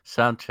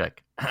Sound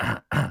check.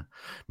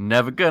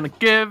 Never gonna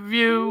give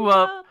you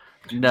up.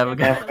 Never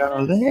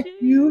gonna let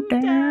you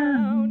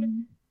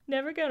down.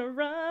 Never gonna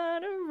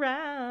run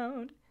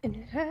around and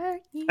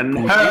hurt you.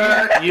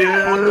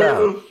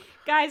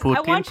 Guys,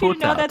 I want you to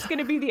know that's going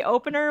to be the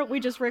opener. We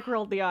just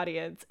rickrolled the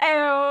audience.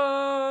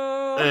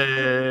 Ayo!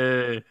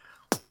 Hey.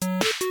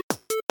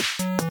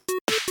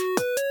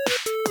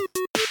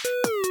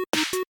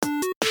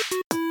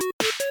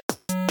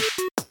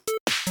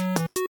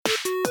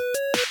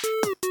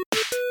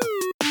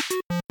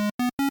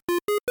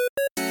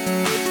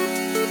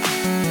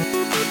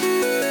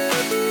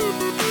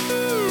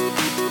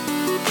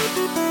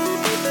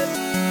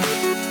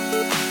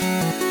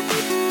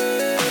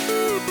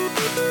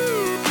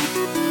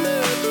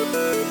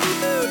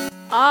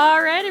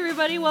 Alright,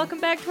 everybody, welcome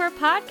back to our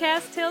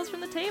podcast, Tales from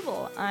the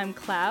Table. I'm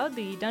Cloud,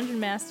 the Dungeon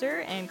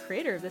Master and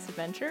creator of this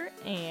adventure,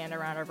 and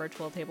around our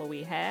virtual table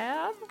we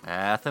have...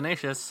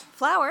 Athanasius.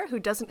 Flower, who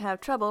doesn't have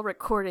trouble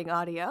recording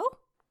audio.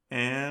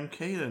 And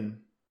Caden.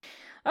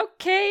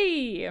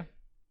 Okay.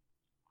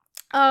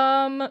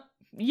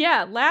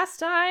 Yeah, last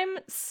time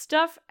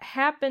stuff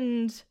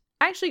happened...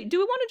 Actually, do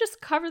we want to just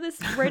cover this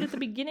right at the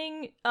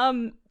beginning?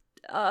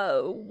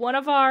 One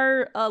of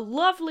our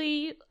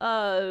lovely,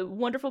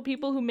 wonderful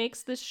people who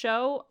makes this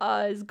show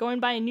is going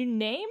by a new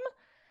name.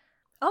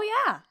 Oh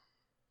yeah,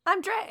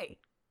 I'm Dre.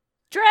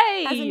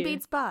 Dre! As in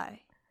Beats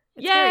By.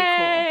 It's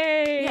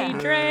Yay! very cool. Yeah.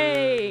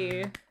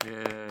 Dre!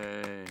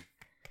 Yay.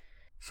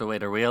 So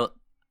wait, are we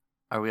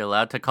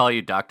allowed to call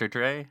you Dr.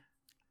 Dre?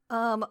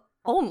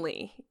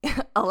 Only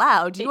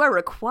allowed. You are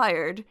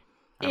required.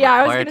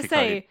 I was gonna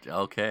say.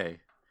 Okay.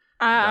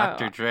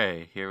 Dr.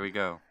 Dre, here we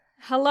go.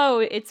 Hello,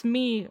 it's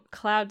me,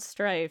 Cloud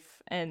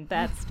Strife, and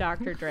that's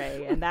Dr.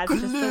 Dre, and that's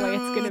just the way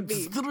it's gonna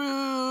be.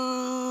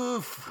 I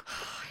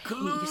hate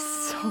you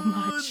so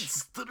much.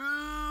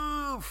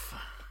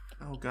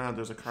 Oh god,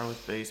 there's a car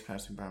with bass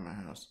passing by my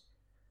house.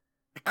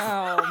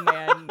 Oh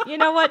man, you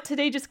know what?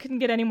 Today just couldn't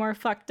get any more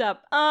fucked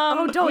up.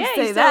 Don't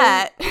say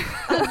that.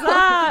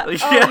 Oh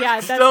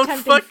yeah, that's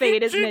tempting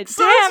fate, isn't it?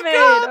 Damn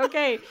it.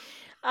 Okay.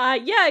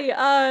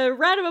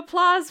 Round of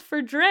applause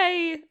for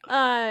Dre.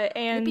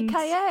 And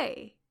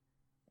Yippee-ki-yay.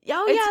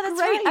 Oh it's yeah, that's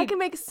great. right. I can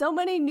make so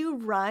many new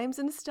rhymes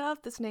and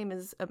stuff. This name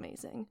is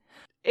amazing.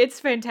 It's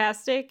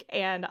fantastic,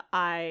 and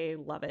I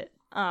love it.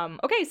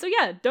 Okay, so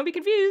yeah, don't be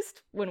confused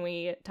when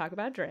we talk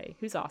about Dre,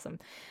 who's awesome.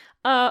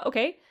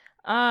 Okay.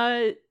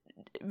 And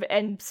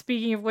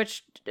speaking of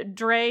which,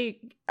 Dre,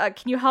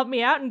 can you help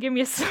me out and give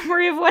me a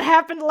summary of what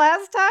happened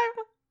last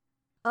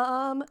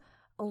time?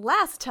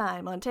 Last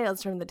time on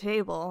Tales from the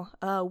Table,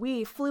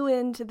 we flew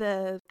into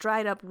the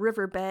dried up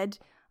riverbed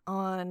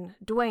on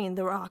Dwayne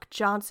the Rock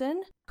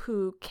Johnson,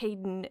 who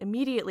Caden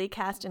immediately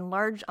cast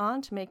enlarge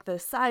on to make the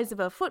size of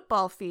a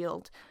football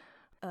field.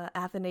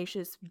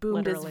 Athanasius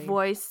boomed his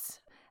voice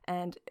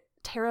and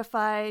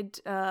terrified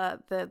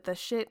the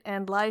shit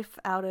and life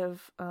out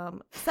of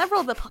several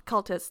of the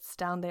cultists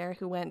down there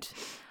who went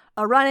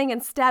running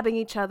and stabbing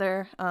each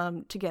other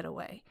to get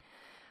away.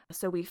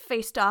 So we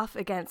faced off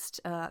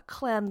against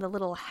Clem, the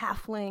little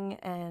halfling,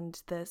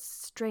 and the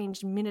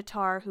strange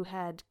minotaur who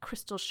had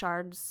crystal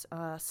shards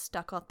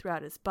stuck all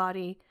throughout his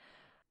body.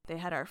 They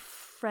had our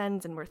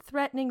friends and were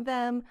threatening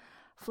them.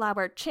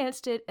 Flower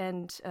chanced it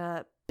and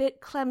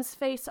bit Clem's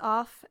face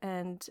off,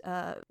 and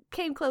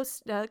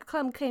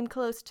Clem came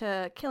close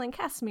to killing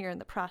Casimir in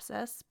the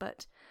process,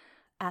 but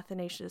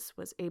Athanasius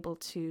was able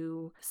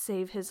to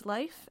save his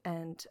life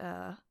and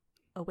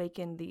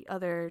awaken the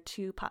other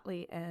two,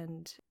 Potley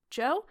and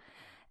Joe,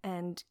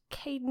 and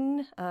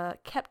Caden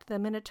kept the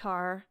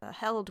Minotaur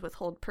held with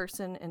hold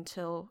person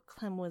until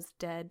Clem was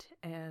dead,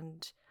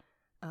 and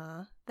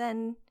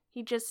then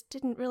he just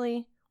didn't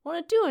really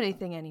want to do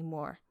anything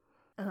anymore.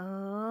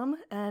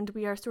 And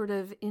we are sort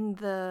of in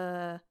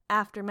the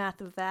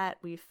aftermath of that.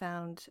 We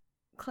found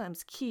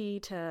Clem's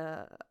key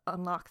to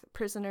unlock the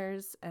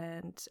prisoners,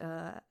 and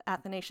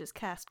Athanasius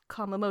cast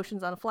Calm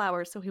Emotions on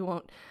Flower so he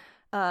won't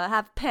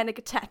have a panic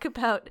attack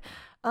about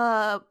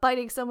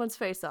biting someone's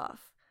face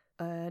off.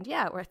 And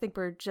yeah, I think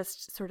we're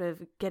just sort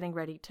of getting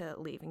ready to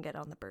leave and get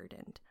on the bird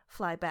and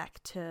fly back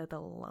to the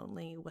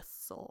Lonely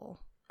Whistle.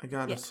 I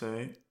gotta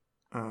say,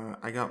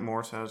 I got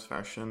more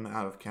satisfaction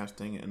out of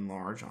casting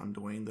Enlarge on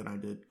Dwayne than I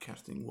did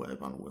casting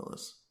Web on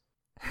Willis.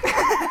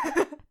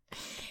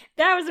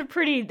 That was a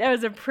pretty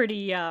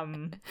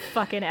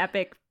fucking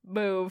epic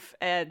move.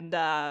 And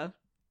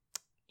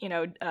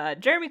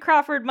Jeremy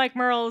Crawford, Mike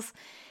Merles,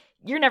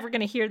 you're never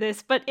gonna hear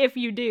this, but if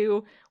you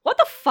do, what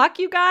the fuck,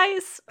 you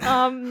guys?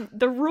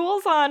 The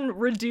rules on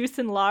reduce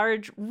and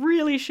large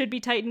really should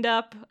be tightened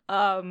up.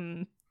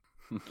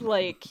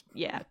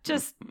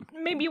 Just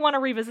maybe you want to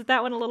revisit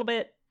that one a little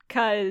bit,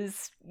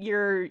 because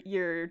your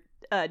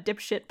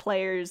dipshit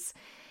players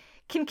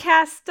can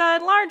cast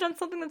enlarge on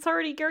something that's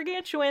already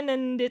gargantuan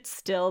and it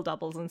still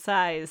doubles in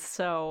size.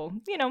 So,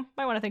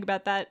 might want to think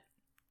about that.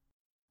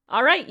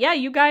 All right, yeah,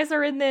 you guys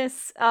are in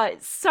this.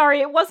 Sorry,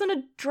 it wasn't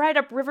a dried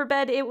up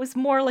riverbed. It was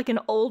more like an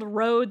old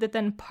road that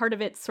then part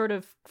of it sort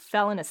of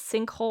fell in a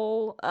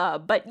sinkhole.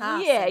 But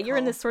yeah, you're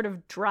in Sinkhole. this sort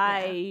of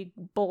dry,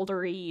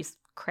 bouldery,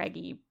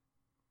 craggy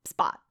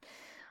spot.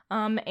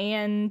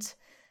 And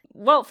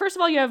well, first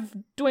of all, you have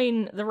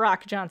Dwayne the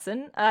Rock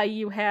Johnson.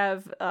 You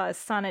have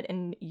Sonnet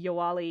and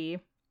Yoali.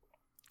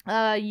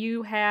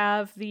 You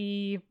have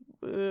the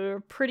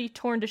pretty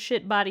torn to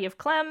shit body of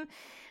Clem.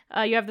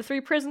 You have the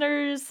 3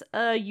 prisoners.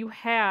 You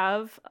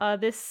have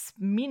this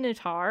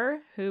Minotaur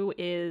who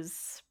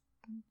is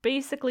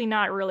basically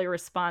not really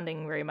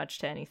responding very much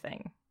to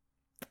anything.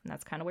 And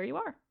that's kind of where you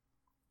are.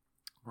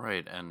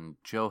 Right, and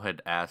Joe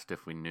had asked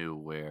if we knew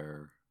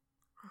where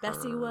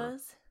Bessie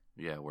was.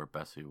 Yeah, where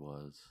Bessie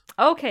was.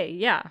 Okay,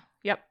 yeah.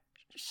 Yep.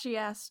 She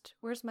asked,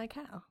 "Where's my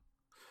cow?"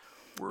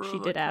 She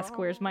did ask,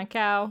 "Where's my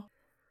cow?"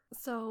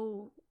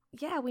 So,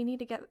 yeah, we need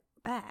to get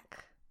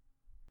back.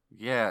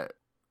 Yeah,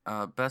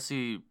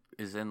 Bessie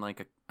is in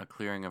like a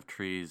clearing of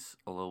trees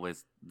a little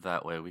ways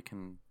that way. We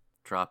can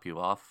drop you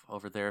off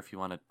over there if you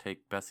want to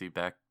take Bessie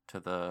back to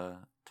the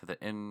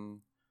inn,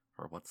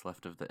 or what's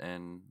left of the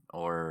inn,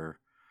 or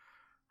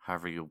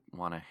however you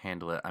want to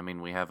handle it. I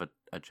mean, we have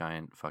a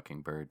giant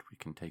fucking bird. We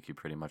can take you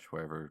pretty much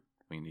wherever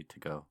we need to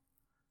go.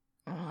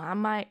 I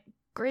might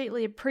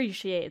greatly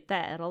appreciate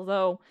that,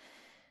 although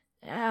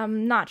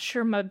I'm not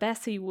sure my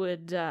Bessie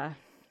would,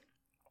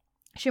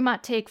 she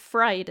might take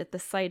fright at the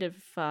sight of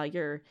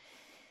your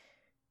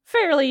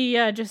fairly,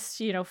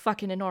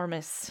 fucking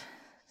enormous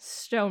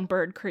stone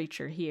bird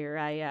creature here.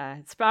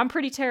 I'm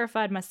pretty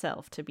terrified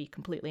myself, to be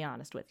completely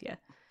honest with you.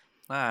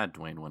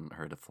 Dwayne wouldn't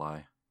hurt a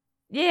fly.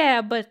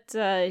 Yeah, but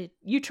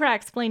you try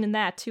explaining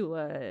that to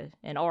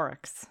an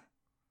oryx.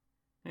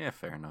 Yeah,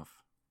 fair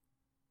enough.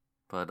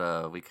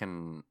 But we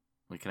can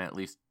at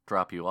least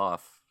drop you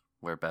off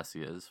where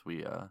Bessie is.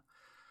 We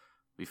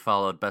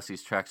followed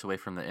Bessie's tracks away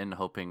from the inn,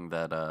 hoping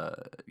that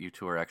you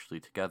two are actually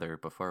together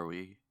before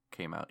we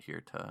came out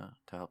here to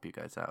help you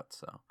guys out.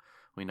 So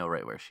we know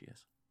right where she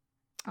is.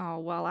 Oh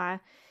well, I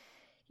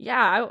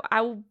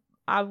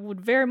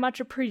would very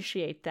much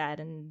appreciate that,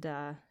 and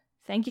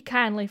thank you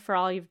kindly for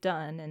all you've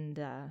done. And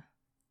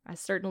I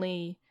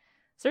certainly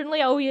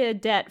owe you a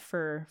debt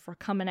for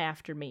coming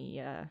after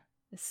me.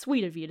 It's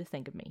sweet of you to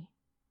think of me.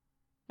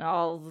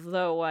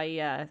 Although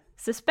I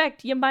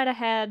suspect you might have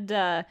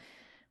had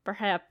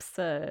perhaps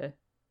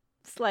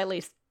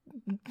slightly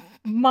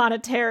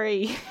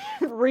monetary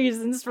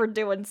reasons for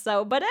doing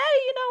so. But hey,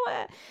 you know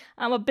what?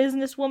 I'm a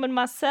businesswoman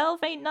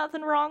myself. Ain't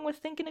nothing wrong with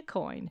thinking a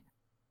coin.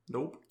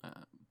 Nope.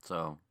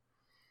 So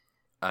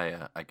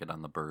I get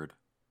on the bird.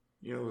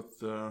 Yeah,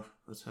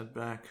 let's head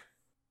back.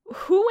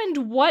 Who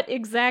and what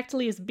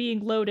exactly is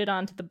being loaded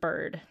onto the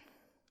bird?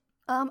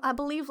 I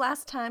believe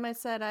last time I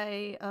said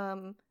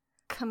I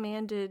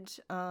commanded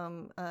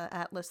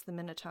Atlas the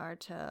Minotaur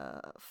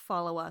to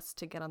follow us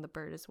to get on the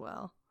bird as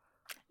well.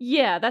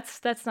 Yeah,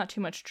 that's not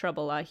too much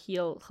trouble.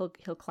 He'll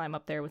climb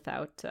up there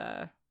without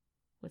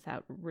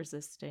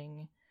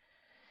resisting.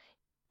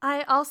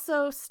 I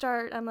also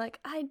I'm like,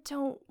 I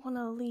don't want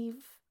to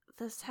leave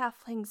this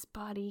halfling's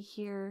body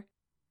here,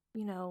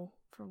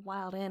 for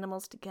wild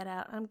animals to get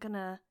out. I'm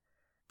gonna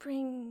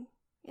bring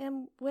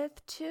him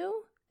with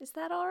too. Is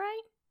that all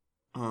right?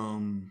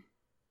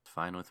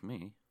 Fine with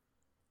me.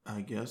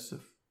 I guess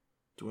if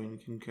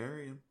Dwayne can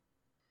carry him.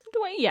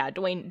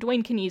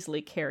 Dwayne can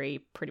easily carry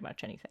pretty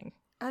much anything.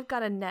 I've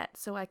got a net,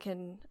 so I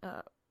can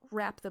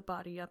wrap the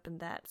body up in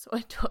that, so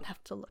I don't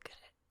have to look at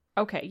it.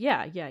 Okay,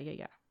 yeah.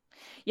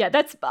 Yeah,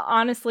 that's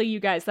honestly,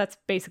 you guys, that's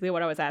basically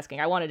what I was asking.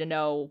 I wanted to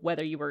know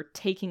whether you were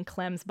taking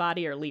Clem's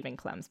body or leaving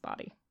Clem's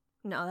body.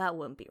 No, that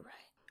wouldn't be right.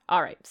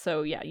 All right,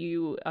 so yeah,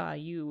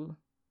 you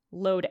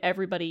load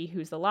everybody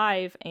who's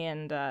alive,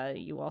 and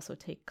you also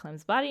take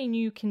Clem's body, and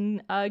you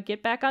can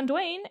get back on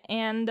Dwayne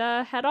and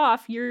head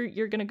off.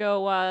 You're gonna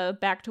go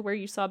back to where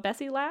you saw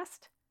Bessie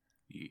last?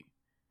 Yeah.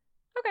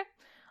 Okay.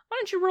 Why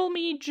don't you roll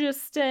me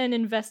just an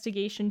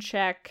investigation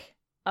check,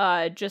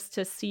 just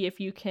to see if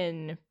you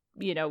can,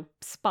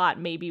 spot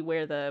maybe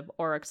where the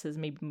oryx has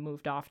maybe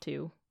moved off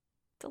to.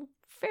 It's a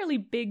fairly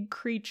big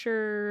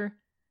creature.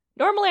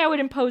 Normally I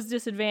would impose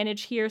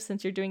disadvantage here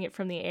since you're doing it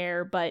from the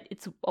air, but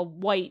it's a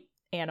white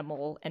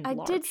animal and large.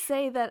 I did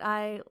say that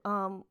I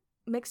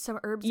mixed some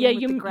herbs in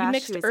with the grass. Yeah, you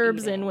mixed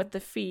herbs in with the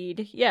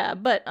feed. Yeah,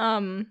 but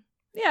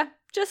yeah,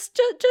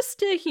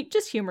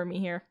 just humor me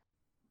here.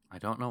 I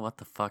don't know what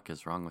the fuck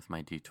is wrong with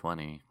my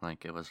D20.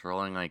 Like, it was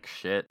rolling like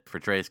shit for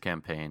Dre's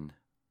campaign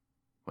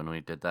when we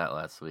did that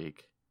last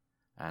week.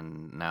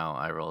 And now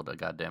I rolled a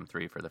goddamn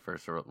 3 for the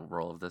first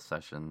roll of this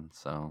session,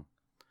 so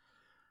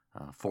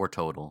 4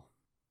 total.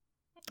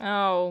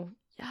 Oh,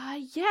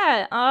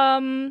 yeah.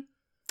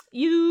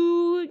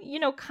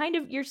 You kind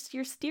of you're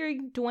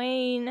steering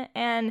Dwayne,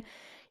 and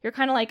you're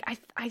kind of like,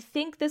 I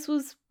think this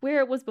was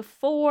where it was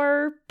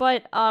before,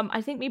 but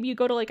I think maybe you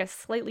go to like a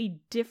slightly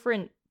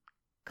different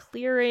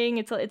clearing.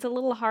 It's a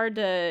little hard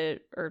to,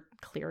 or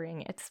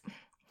clearing.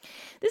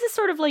 This is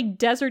sort of like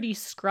deserty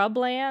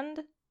scrubland.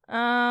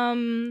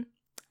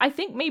 I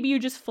think maybe you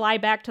just fly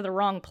back to the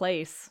wrong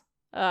place.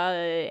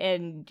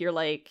 And you're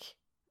like,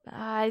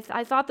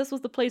 I thought this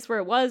was the place where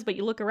it was, but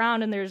you look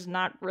around and there's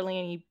not really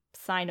any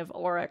sign of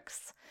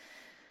Oryx.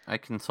 I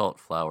consult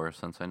Flower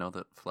since I know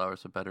that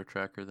Flower's a better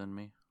tracker than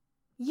me.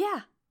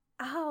 Yeah,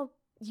 I'll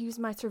use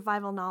my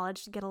survival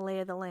knowledge to get a lay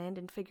of the land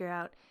and figure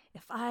out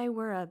if I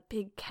were a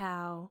big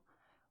cow,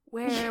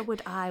 where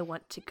would I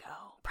want to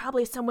go?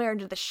 Probably somewhere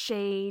under the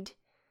shade.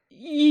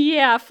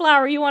 Yeah,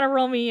 Flower, you want to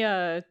roll me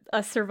a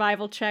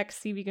survival check,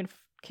 see if you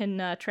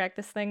can track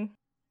this thing?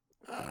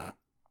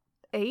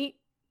 8?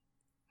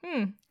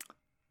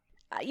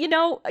 You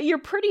know, you're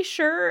pretty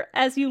sure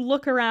as you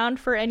look around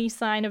for any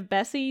sign of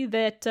Bessie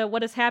that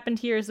what has happened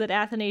here is that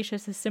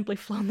Athanasius has simply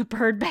flown the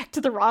bird back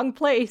to the wrong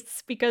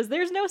place because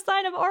there's no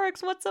sign of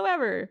Oryx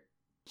whatsoever.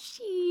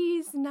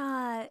 She's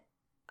not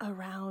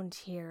around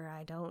here,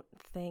 I don't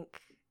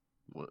think.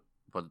 What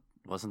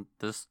wasn't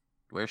this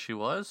where she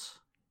was?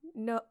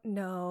 No.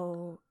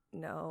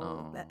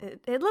 Oh.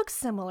 It looks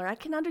similar. I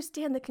can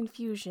understand the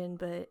confusion,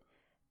 but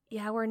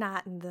yeah, we're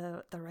not in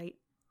the right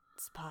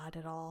spot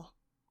at all.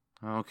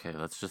 Okay,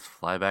 let's just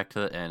fly back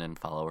to the inn and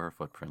follow her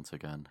footprints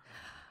again.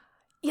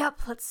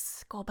 Yep,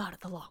 let's go about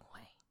it the long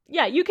way.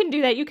 Yeah, you can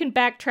do that. You can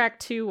backtrack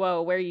to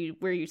where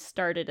you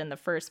started in the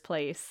first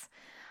place.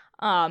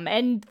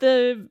 And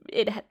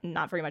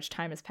not very much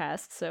time has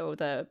passed, so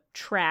the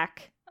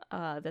track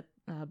that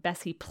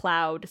Bessie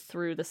plowed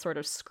through the sort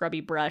of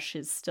scrubby brush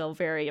is still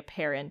very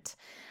apparent.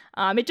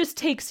 It just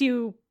takes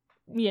you,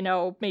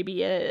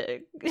 maybe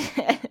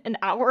an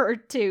hour or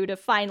two to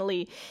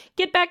finally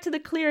get back to the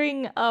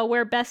clearing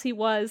where Bessie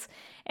was,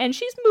 and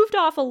she's moved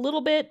off a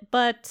little bit,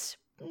 but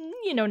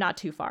not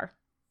too far.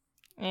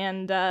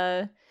 And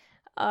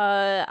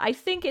I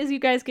think as you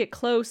guys get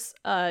close,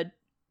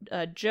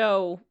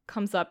 Joe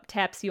comes up,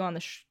 taps you on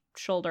the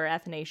shoulder,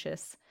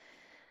 Athanasius.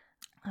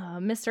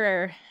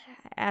 Mr.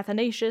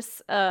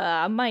 Athanasius,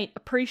 I might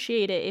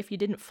appreciate it if you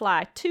didn't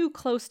fly too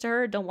close to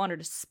her. Don't want her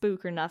to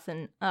spook or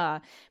nothing.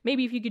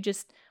 Maybe if you could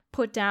just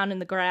put down in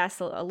the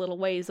grass a little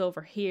ways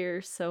over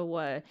here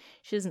so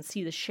she doesn't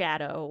see the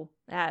shadow.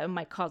 It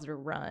might cause her to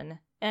run.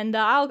 And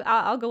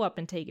I'll go up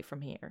and take it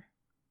from here.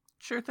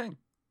 Sure thing.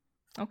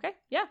 Okay,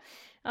 yeah.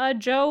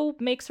 Joe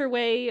makes her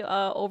way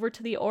over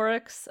to the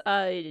Oryx.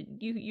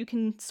 You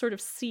can sort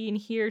of see and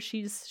hear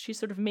she's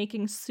sort of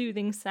making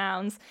soothing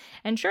sounds.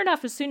 And sure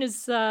enough, as soon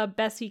as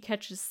Bessie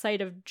catches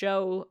sight of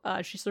Joe,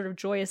 she sort of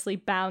joyously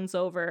bounds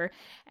over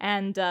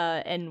and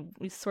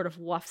sort of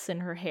wafts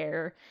in her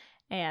hair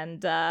and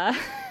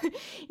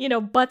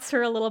butts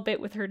her a little bit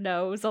with her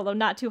nose, although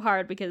not too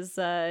hard because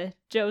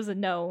Joe's a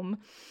gnome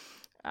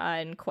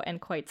and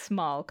quite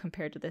small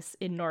compared to this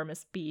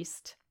enormous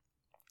beast.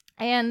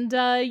 And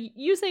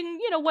using,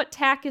 what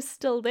tack is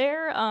still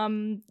there,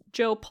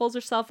 Joe pulls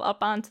herself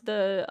up onto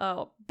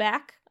the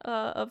back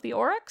of the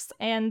Oryx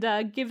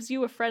and gives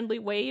you a friendly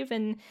wave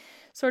and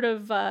sort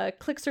of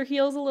clicks her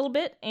heels a little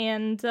bit,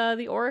 and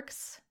the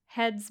Oryx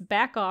heads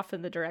back off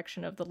in the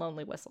direction of the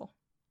Lonely Whistle,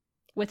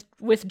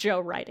 with Joe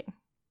riding.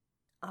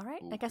 All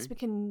right, I guess we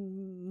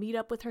can meet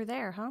up with her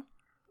there, huh?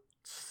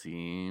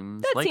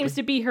 Seems that likely. Seems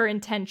to be her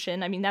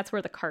intention. I mean, that's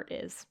where the cart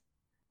is.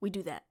 We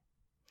do that.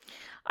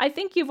 I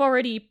think you've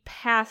already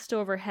passed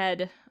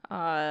overhead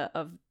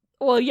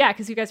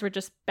because you guys were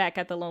just back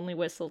at the Lonely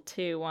Whistle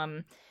too.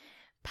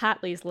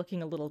 Patley's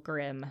looking a little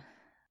grim.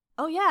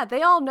 Oh yeah,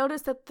 they all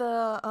noticed that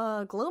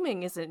the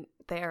gloaming isn't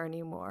there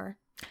anymore.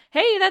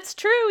 Hey, that's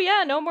true,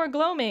 yeah, no more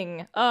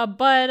gloaming.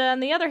 But on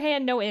the other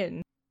hand, no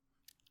inn.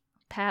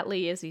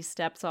 Patley, as he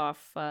steps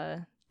off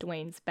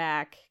Dwayne's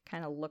back,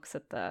 kind of looks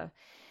at the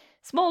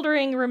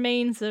smoldering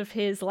remains of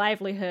his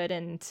livelihood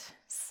and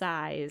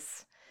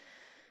sighs.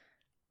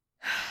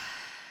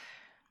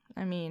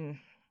 I mean,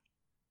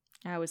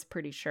 I was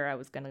pretty sure I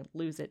was going to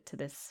lose it to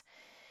this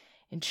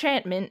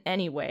enchantment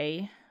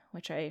anyway,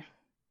 which I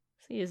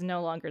see is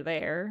no longer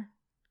there.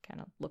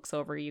 Kind of looks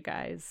over you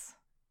guys.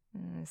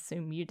 I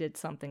assume you did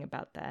something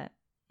about that.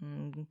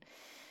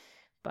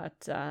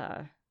 But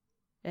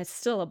it's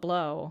still a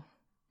blow.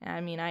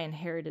 I mean, I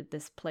inherited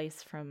this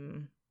place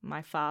from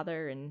my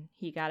father, and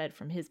he got it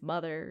from his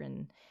mother,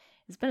 and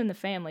it's been in the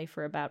family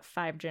for about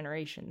 5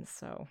 generations,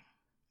 so...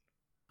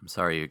 I'm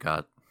sorry you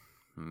got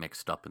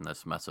mixed up in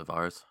this mess of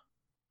ours.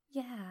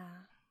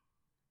 Yeah.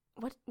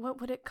 What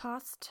would it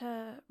cost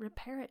to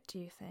repair it, do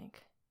you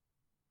think?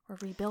 Or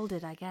rebuild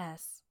it, I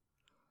guess.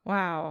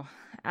 Wow.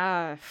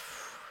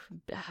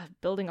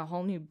 Building a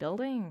whole new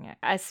building?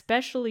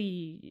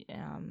 Especially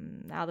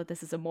now that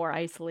this is a more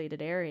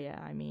isolated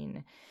area. I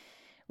mean,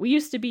 we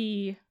used to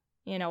be,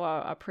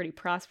 a pretty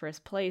prosperous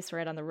place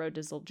right on the road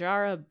to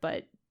Zuljara,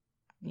 but,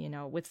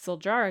 with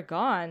Zuljara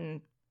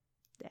gone...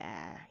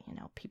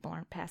 people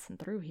aren't passing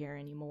through here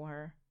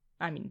anymore.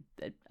 I mean,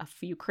 a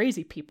few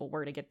crazy people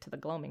were to get to the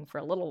gloaming for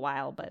a little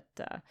while, but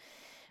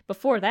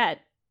before that,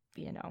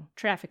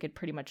 traffic had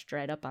pretty much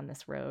dried up on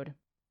this road.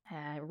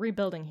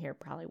 Rebuilding here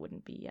probably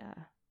wouldn't be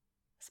a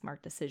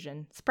smart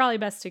decision. It's probably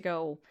best to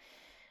go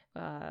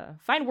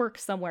find work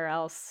somewhere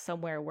else,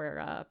 somewhere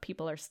where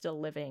people are still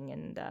living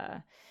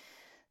and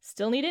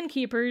Still need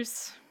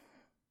innkeepers.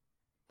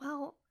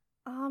 Well,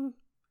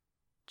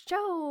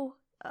 Joe,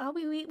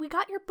 we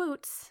got your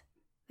boots.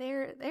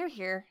 They're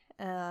here.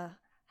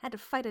 Had to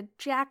fight a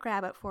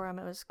jackrabbit for them.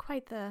 It was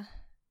quite the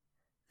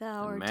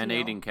ordeal.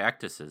 Man-eating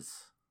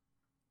cactuses.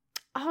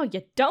 Oh,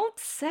 you don't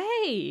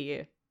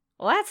say.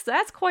 Well,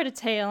 that's quite a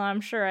tale.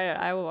 I'm sure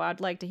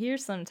I'd like to hear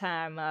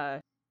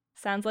sometime.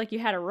 Sounds like you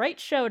had a right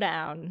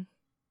showdown.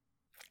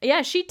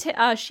 Yeah, she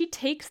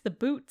takes the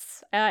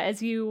boots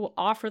as you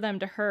offer them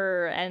to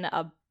her, and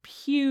a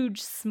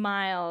huge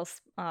smile,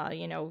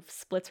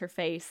 splits her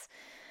face.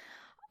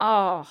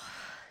 Oh,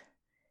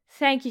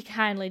 thank you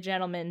kindly,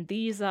 gentlemen.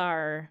 These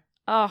are,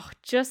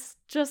 just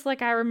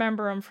like I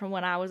remember them from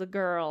when I was a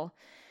girl.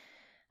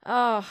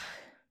 Oh,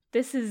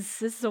 this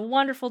is a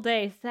wonderful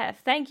day.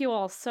 Thank you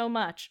all so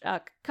much.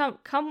 Come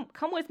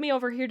with me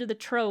over here to the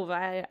Trove.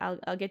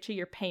 I'll get you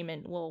your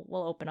payment. We'll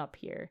open up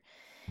here.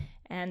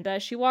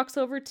 And she walks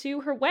over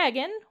to her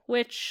wagon,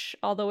 which,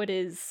 although it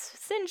is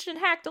singed and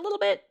hacked a little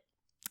bit,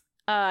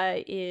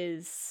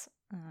 is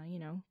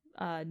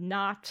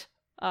not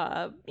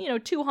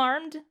too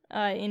harmed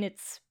in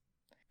its.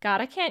 God,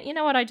 I can't. You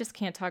know what? I just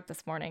can't talk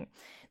this morning.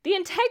 The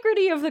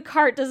integrity of the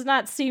cart does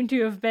not seem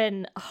to have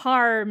been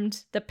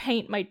harmed. The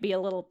paint might be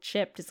a little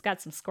chipped. It's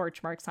got some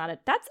scorch marks on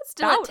it. That's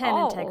still about at 10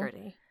 all.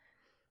 integrity.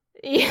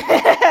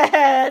 Yeah,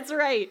 that's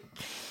right.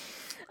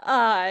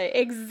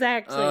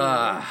 Exactly.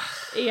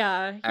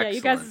 Yeah, excellent.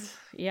 you guys.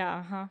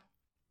 Yeah, huh.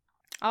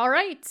 All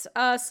right.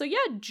 So yeah,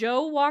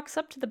 Joe walks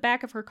up to the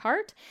back of her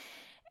cart,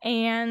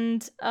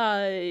 and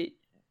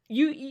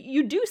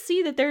you do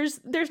see that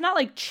there's not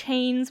like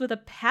chains with a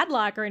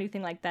padlock or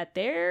anything like that.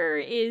 There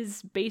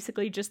is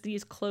basically just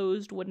these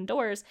closed wooden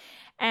doors,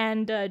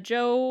 and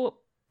Joe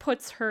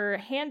puts her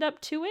hand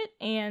up to it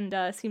and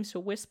seems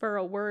to whisper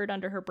a word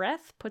under her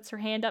breath, puts her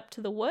hand up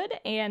to the wood,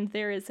 and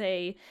there is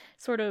a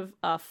sort of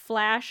a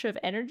flash of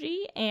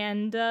energy,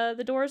 and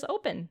the doors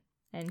open,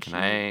 and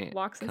she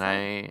walks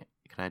inside.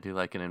 Can I do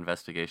like an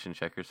investigation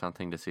check or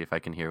something to see if I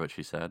can hear what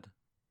she said?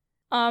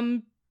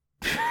 You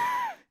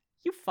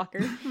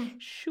fucker.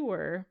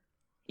 Sure.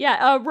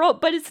 Yeah, roll,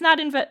 but it's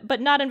not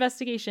not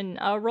investigation.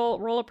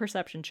 Roll a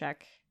perception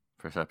check.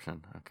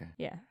 Perception, okay.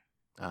 Yeah.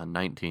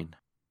 19.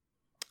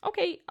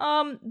 Okay,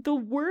 the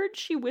word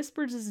she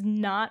whispers is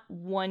not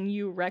one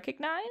you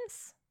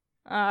recognize.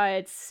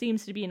 It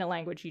seems to be in a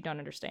language you don't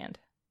understand.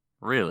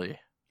 Really?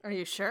 Are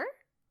you sure?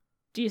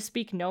 Do you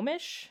speak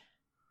Gnomish?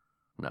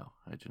 No,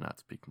 I do not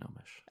speak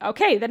Gnomish.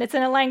 Okay, then it's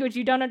in a language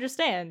you don't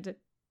understand.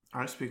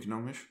 I speak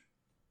Gnomish.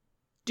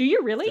 Do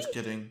you really? Just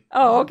kidding.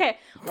 Oh, okay.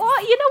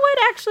 Well, you know what?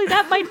 Actually,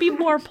 that might be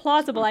more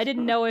plausible. I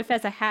didn't know if,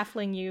 as a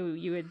halfling,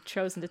 you had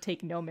chosen to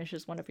take Gnomish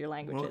as one of your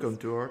languages. Welcome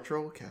to our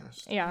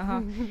Trollcast. Yeah,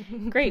 huh?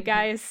 Great,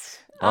 guys.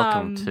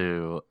 Welcome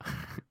to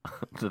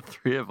the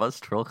three of us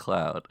Troll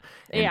Cloud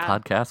in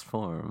podcast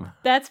form.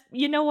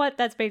 You know what?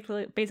 That's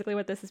basically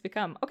what this has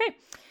become. Okay,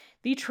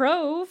 the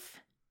Trove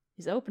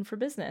is open for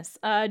business.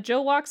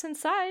 Joe walks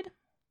inside.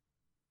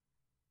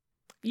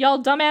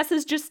 Y'all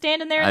dumbasses just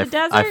standing there in the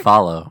desert? I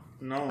follow.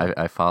 No.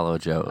 I follow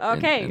Joe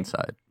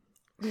inside.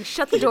 We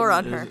shut the door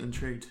on her.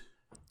 Intrigued.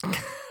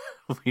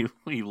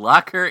 we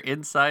lock her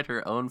inside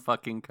her own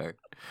fucking cart.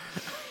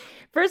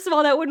 First of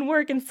all, that wouldn't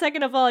work, and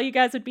second of all, you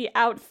guys would be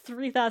out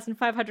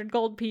 3,500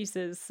 gold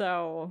pieces,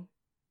 so,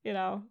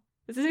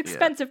 this is an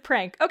expensive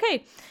prank.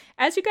 Okay,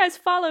 as you guys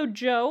follow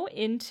Joe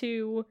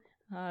into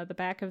the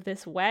back of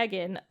this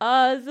wagon,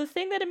 the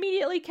thing that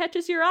immediately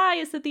catches your eye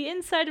is that the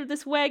inside of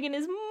this wagon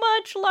is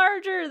much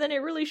larger than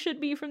it really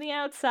should be from the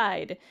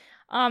outside.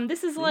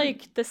 This is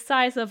like the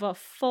size of a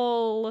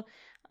full,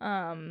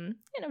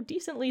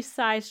 decently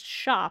sized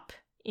shop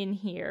in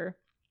here,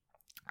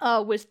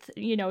 with,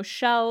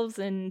 shelves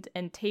and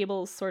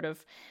tables sort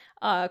of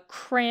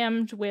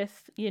crammed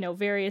with,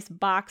 various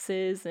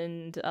boxes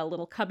and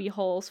little cubby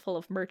holes full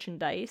of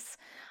merchandise.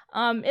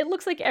 It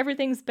looks like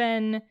everything's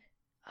been,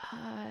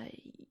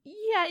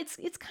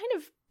 it's kind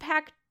of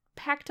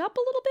packed up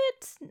a little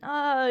bit,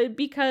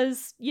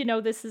 because,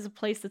 this is a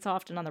place that's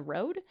often on the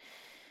road.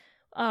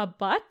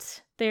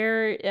 But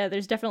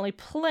there's definitely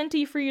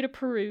plenty for you to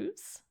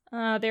peruse.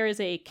 There is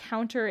a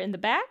counter in the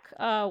back,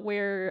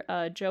 where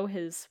Joe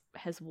has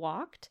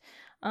walked.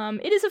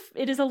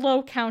 It is a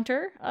low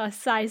counter,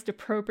 sized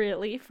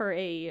appropriately for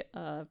a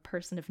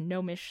person of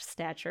gnomish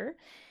stature.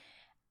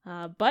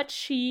 But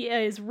she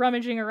is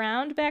rummaging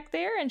around back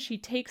there, and she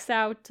takes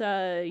out,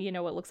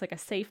 what looks like a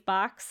safe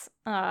box,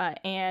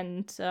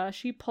 and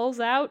she pulls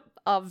out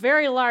a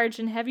very large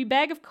and heavy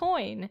bag of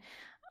coin.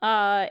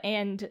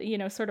 And,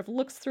 sort of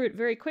looks through it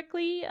very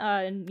quickly,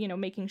 and,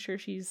 making sure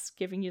she's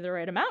giving you the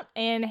right amount,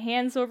 and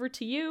hands over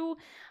to you,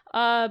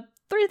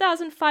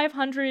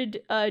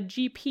 3,500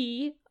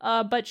 GP,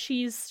 but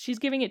she's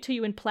giving it to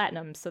you in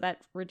platinum, so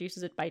that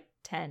reduces it by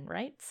 10,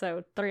 right?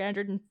 So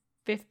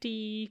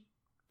 350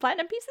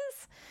 platinum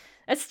pieces?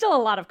 That's still a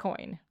lot of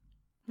coin.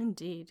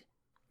 Indeed.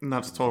 And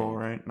that's total,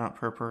 right? Not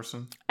per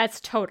person? That's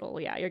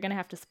total, yeah. You're gonna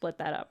have to split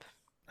that up.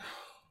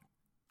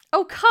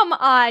 Oh, come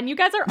on! You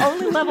guys are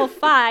only level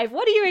 5.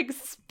 What do you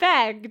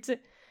expect?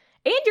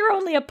 And you're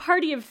only a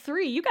party of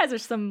 3. You guys are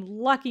some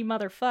lucky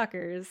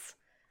motherfuckers.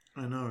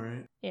 I know,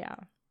 right? Yeah.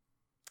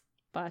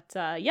 But,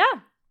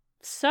 yeah.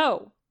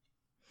 So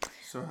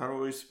how do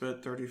we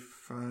split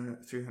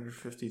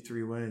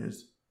 353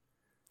 ways?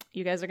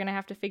 you guys are going to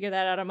have to figure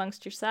that out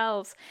amongst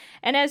yourselves.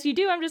 And as you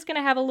do, I'm just going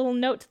to have a little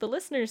note to the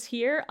listeners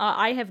here.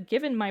 I have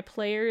given my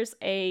players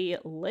a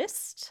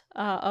list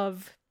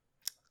of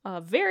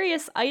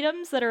various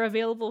items that are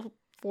available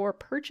for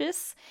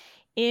purchase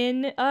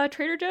in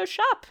Trader Joe's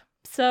shop.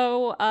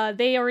 So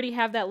they already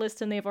have that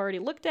list and they've already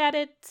looked at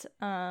it.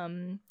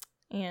 And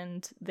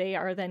they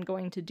are then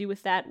going to do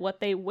with that what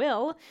they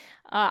will.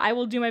 I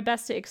will do my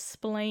best to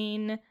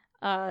explain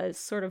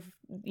sort of,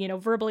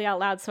 verbally out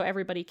loud so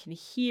everybody can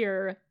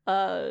hear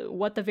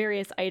what the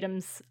various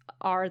items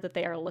are that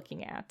they are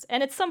looking at.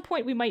 And at some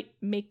point we might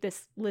make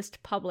this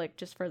list public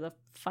just for the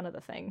fun of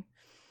the thing.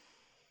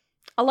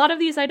 A lot of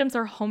these items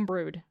are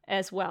homebrewed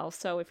as well,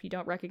 so if you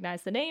don't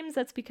recognize the names,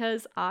 that's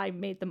because I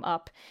made them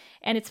up.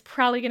 And it's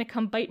probably going to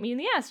come bite me in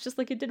the ass, just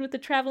like it did with the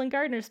Traveling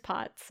Gardener's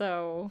Pot,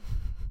 so...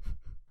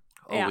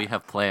 Oh, yeah. We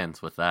have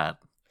plans with that.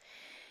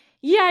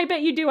 Yeah, I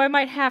bet you do. I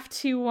might have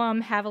to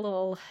have a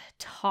little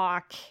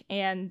talk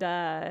and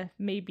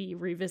maybe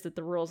revisit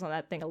the rules on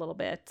that thing a little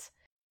bit.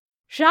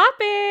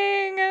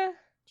 Shopping!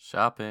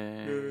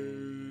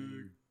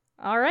 Shopping.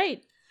 All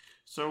right.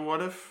 So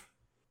what if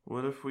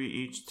we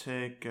each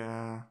take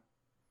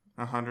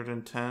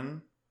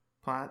 110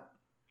 plat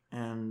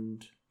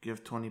and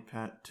give 20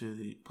 plat to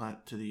the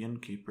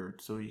innkeeper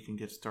so he can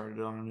get started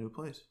on a new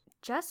place?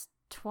 Just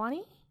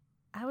 20?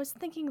 I was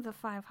thinking the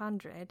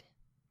 500.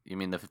 You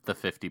mean the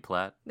 50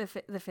 plat? The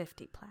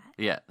 50 plat.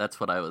 Yeah, that's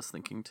what I was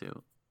thinking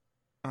too.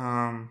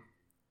 Yeah,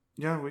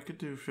 we could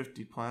do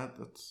 50 plat.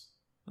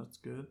 That's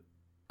good.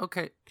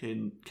 Okay.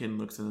 Caden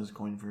looks at his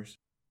coin first.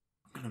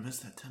 I'm gonna miss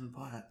that 10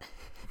 plat.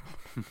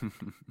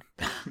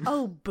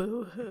 Oh,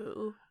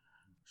 boo-hoo.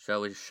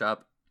 Shall we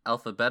shop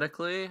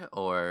alphabetically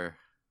or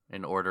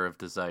in order of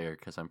desire?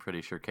 Because I'm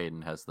pretty sure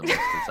Caden has the most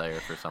desire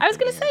for something. I was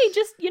gonna here. say,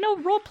 just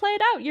role play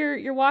it out.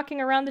 You're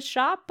walking around the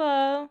shop.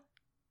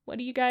 What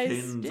do you guys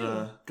Caden's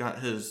do? got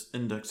his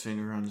index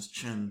finger on his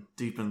chin,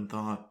 deep in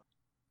thought,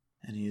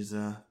 and he's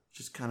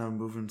just kind of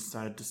moving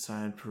side to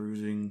side,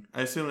 perusing.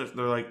 I assume that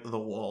they're like the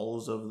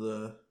walls of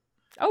the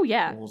Oh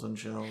yeah. walls and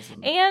shelves.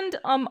 And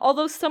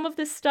although some of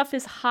this stuff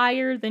is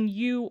higher than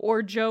you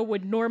or Joe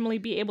would normally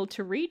be able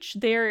to reach,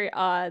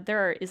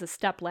 there is a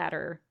step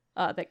ladder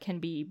that can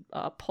be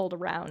pulled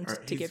around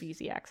to give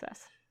easy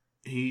access.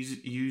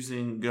 He's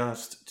using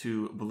Gust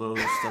to blow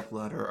the step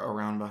ladder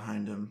around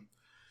behind him.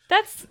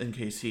 That's in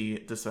case he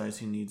decides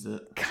he needs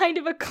it. kind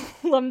of a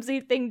clumsy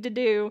thing to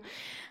do.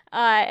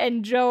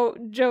 And Joe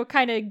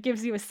kind of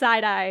gives you a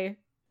side eye.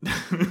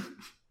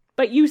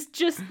 But you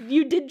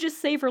did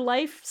just save her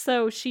life,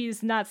 so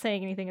she's not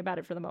saying anything about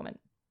it for the moment.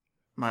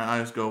 My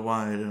eyes go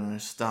wide and I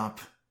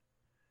stop.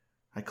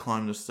 I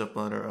climb the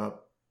stepladder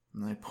up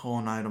and I pull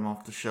an item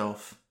off the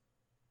shelf.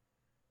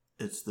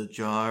 It's the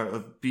jar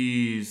of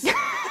bees.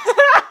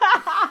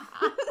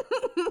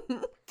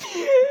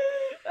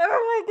 Oh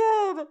my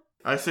god.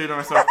 I say to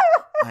myself,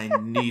 I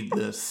need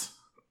this.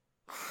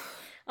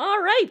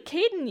 All right,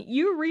 Caden,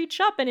 you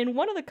reach up and in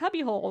one of the cubby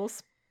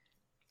holes,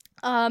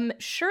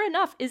 sure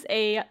enough, is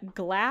a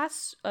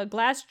glass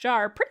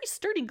jar, pretty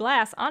sturdy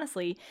glass,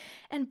 honestly,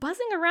 and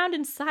buzzing around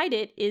inside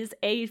it is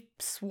a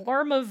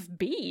swarm of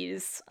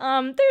bees.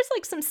 There's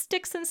like some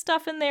sticks and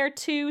stuff in there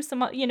too, some,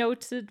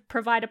 to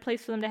provide a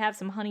place for them to have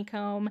some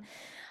honeycomb.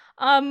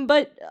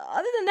 But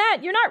other than that,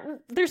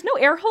 there's no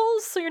air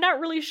holes, so you're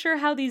not really sure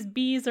how these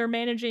bees are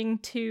managing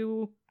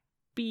to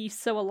be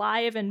so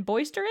alive and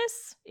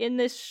boisterous in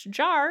this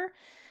jar.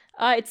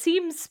 It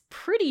seems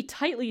pretty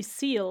tightly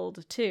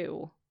sealed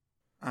too.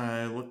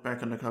 I look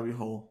back in the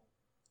cubbyhole.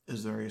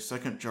 Is there a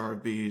second jar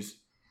of bees?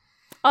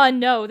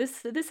 No,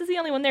 this is the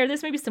only one there.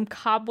 There's maybe some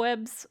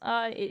cobwebs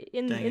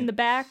in the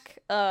back.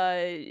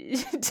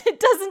 It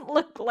doesn't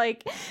look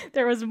like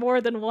there was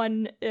more than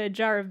one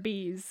jar of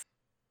bees.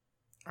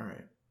 All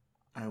right.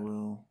 I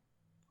will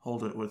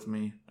hold it with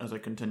me as I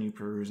continue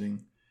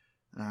perusing,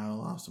 and I'll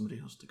allow somebody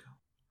else to go.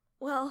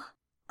 Well,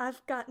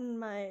 I've gotten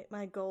my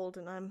gold,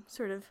 and I'm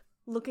sort of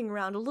looking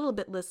around a little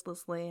bit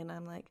listlessly, and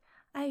I'm like,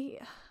 I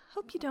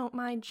hope you don't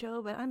mind,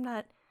 Joe, but I'm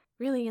not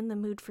really in the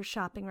mood for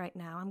shopping right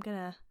now. I'm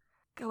gonna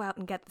go out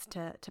and get this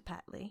to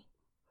Patley.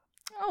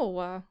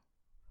 Oh,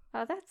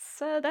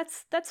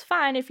 that's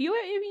fine. If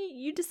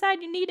you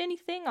decide you need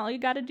anything, all you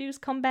gotta do is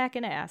come back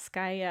and ask.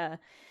 I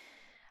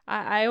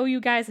owe you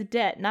guys a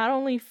debt. Not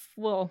only,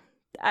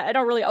 I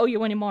don't really owe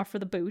you any more for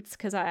the boots,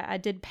 because I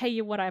did pay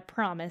you what I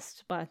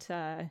promised, but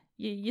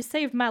you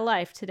saved my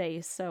life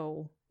today,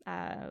 so,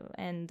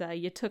 and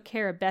you took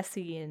care of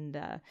Bessie,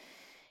 and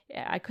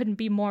I couldn't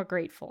be more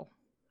grateful.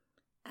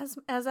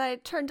 As I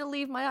turn to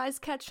leave, my eyes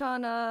catch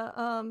on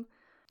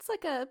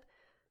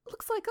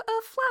looks like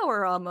a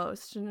flower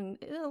almost, and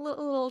a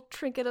little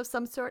trinket of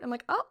some sort. I'm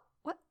like, oh,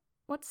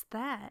 what's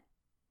that?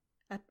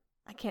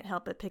 I can't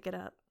help but pick it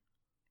up.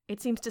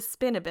 It seems to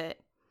spin a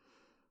bit.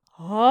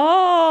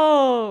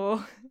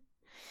 Oh!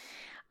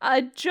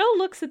 Joe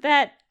looks at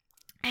that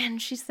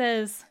and she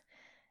says,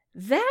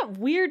 "That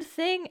weird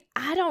thing,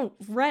 I don't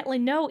rightly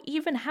know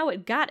even how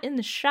it got in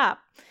the shop.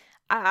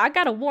 I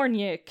gotta warn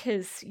you,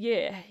 'cause,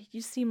 yeah,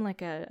 you seem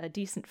like a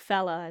decent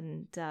fella,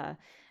 and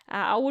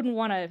I wouldn't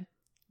want to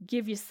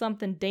give you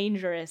something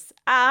dangerous.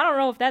 I don't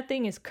know if that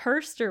thing is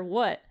cursed or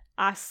what.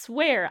 I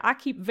swear, I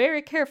keep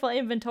very careful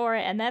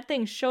inventory, and that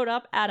thing showed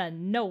up out of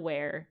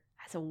nowhere.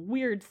 That's a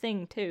weird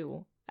thing,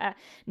 too.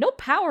 No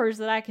powers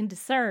that I can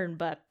discern,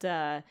 but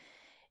I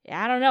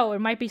don't know, it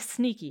might be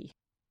sneaky."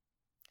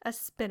 A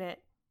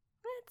spinet.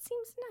 That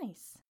seems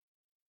nice.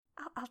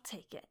 I'll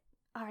take it.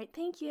 All right,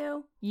 thank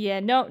you. Yeah,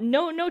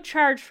 no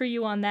charge for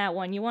you on that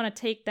one. You want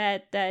to take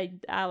that?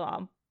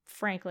 I'm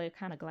frankly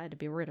kind of glad to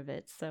be rid of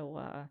it.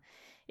 So,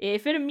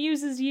 if it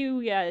amuses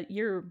you, yeah,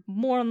 you're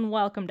more than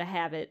welcome to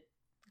have it,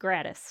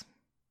 gratis.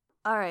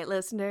 All right,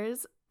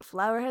 listeners.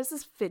 Flower has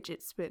this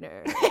fidget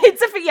spinner.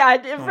 It's for the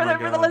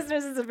God.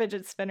 listeners, it's a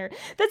fidget spinner.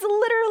 That's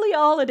literally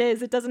all it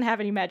is. It doesn't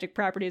have any magic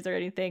properties or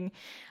anything.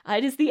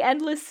 It is the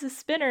endless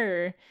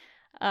spinner,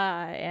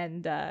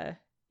 yeah.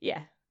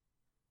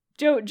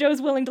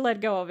 Joe's willing to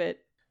let go of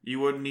it. You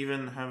wouldn't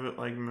even have it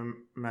like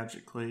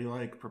magically,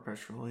 like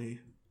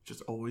perpetually,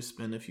 just always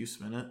spin if you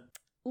spin it.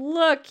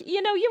 Look,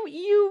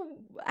 you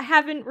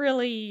haven't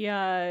really,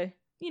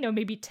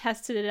 maybe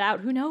tested it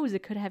out. Who knows?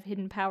 It could have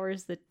hidden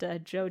powers that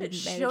Joe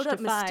didn't manage to find. It showed up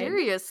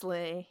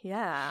mysteriously,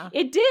 yeah.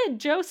 It did.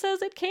 Joe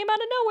says it came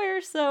out of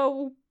nowhere,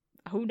 so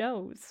who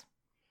knows?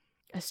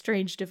 A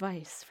strange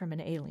device from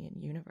an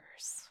alien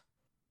universe.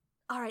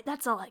 All right,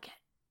 that's all I get.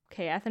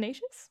 Okay,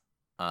 Athanasius?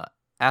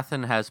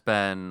 Athen has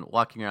been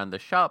walking around the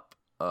shop,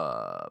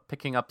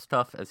 picking up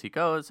stuff as he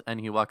goes,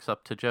 and he walks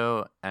up to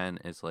Joe and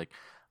is like,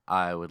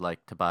 "I would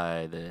like to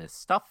buy this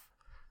stuff."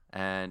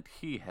 And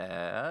he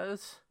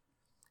has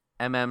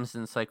MM's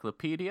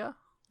Encyclopedia,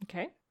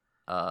 Okay.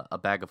 a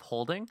bag of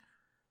holding,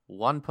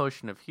 1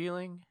 potion of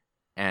healing,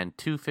 and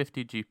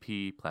 250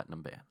 GP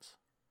platinum bands.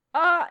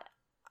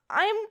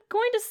 I'm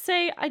going to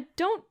say I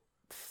don't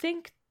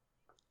think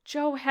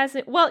Joe has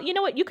it. Well, you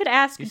know what? You could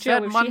ask You Joe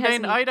said if she has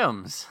mundane any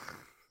items.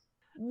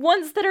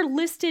 ones that are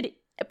listed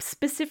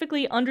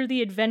specifically under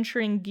the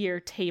adventuring gear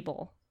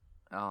table.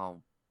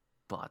 Oh,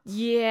 butts.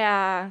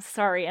 Yeah,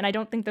 sorry, and I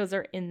don't think those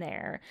are in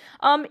there.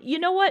 You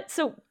know what?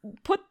 So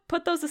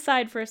put those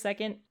aside for a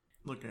second.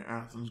 Look at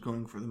Athens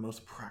going for the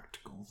most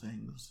practical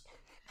things.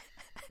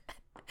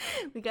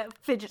 We got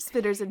fidget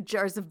spinners and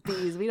jars of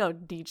bees. We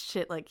don't need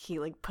shit like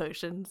healing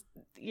potions.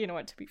 You know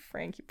what? To be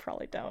frank, you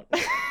probably don't.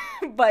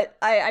 But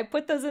I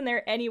put those in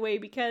there anyway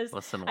because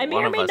Listen, I may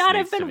one or of may us not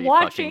needs have to been be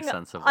watching fucking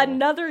sensible.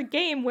 another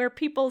game where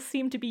people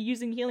seem to be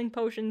using healing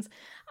potions.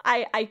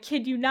 I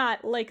kid you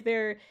not, like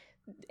they're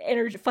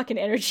fucking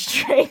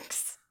energy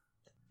drinks.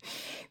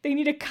 They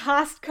need a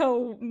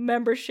Costco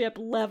membership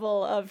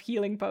level of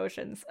healing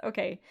potions.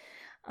 Okay.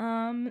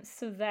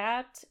 So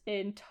that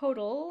in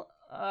total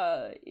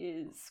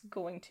is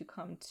going to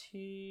come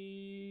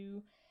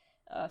to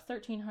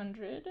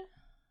 1,300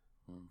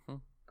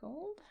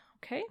 gold.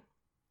 Okay.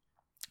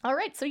 All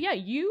right, so yeah,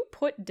 you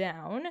put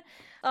down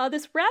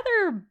this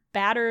rather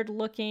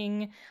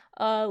battered-looking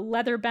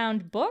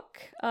leather-bound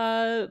book,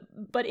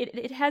 but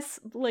it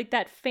has like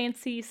that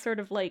fancy sort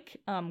of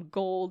like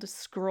gold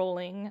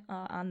scrolling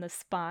on the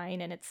spine,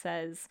 and it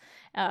says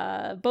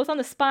both on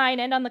the spine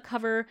and on the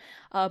cover,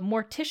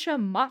 Morticia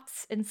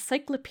Mott's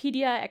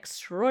Encyclopedia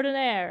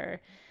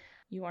Extraordinaire.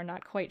 You are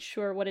not quite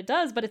sure what it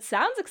does, but it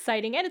sounds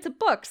exciting, and it's a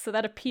book, so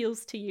that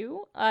appeals to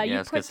you. Yeah, You I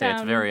was put going to say,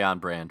 it's down- very on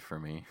brand for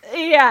me.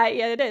 Yeah,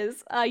 it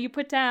is. You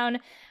put down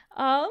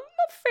a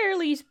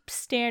fairly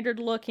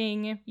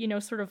standard-looking,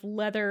 sort of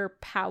leather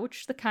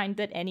pouch, the kind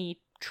that any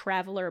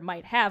traveler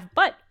might have.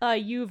 But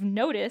you've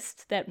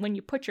noticed that when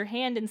you put your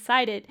hand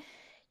inside it,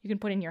 you can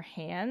put in your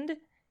hand,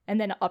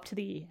 and then up to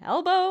the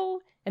elbow,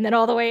 and then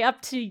all the way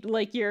up to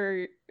like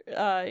your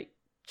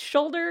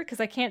shoulder, because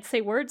I can't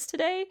say words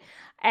today.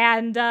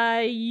 And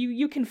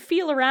you can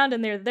feel around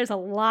in there. There's a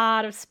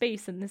lot of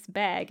space in this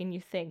bag, and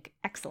you think,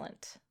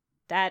 excellent.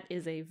 That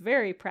is a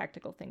very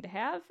practical thing to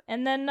have.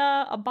 And then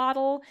a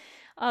bottle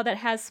that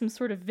has some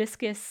sort of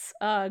viscous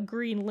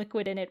green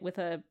liquid in it with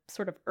a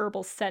sort of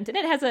herbal scent, and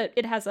it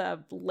has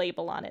a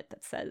label on it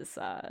that says,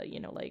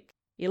 like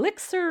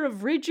elixir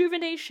of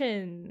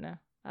rejuvenation,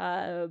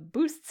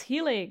 boosts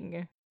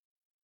healing.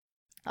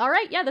 All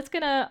right, yeah, that's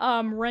gonna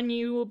run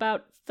you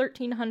about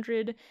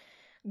 1,300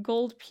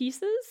 gold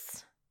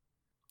pieces.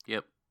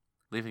 Yep.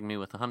 Leaving me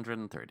with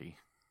 130.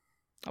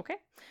 Okay.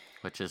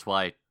 Which is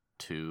why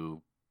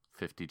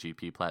 250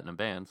 GP platinum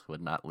bands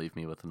would not leave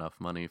me with enough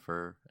money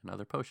for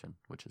another potion,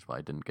 which is why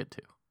I didn't get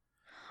to.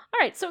 All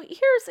right, so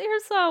here's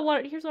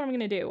what I'm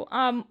gonna do.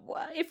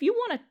 If you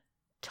want to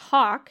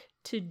talk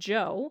to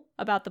Joe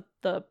about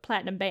the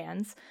platinum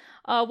bands,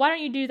 why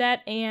don't you do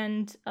that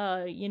and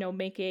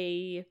make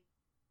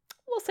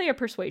we'll say a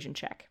persuasion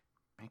check.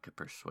 Make a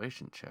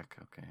persuasion check.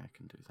 Okay, I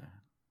can do that.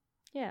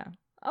 Yeah.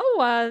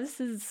 Oh,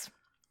 this is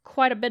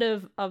quite a bit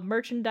of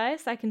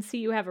merchandise. I can see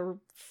you have a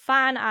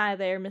fine eye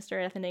there, Mr.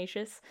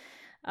 Athanasius.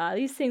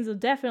 These things will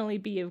definitely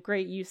be of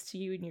great use to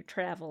you in your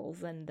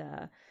travels, and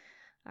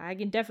I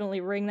can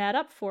definitely ring that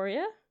up for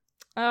you.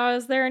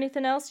 Is there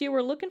anything else you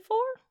were looking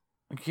for?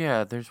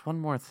 Yeah, there's one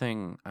more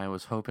thing I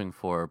was hoping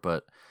for,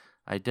 but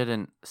I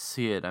didn't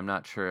see it. I'm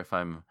not sure if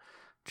I'm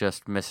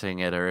just missing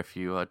it or if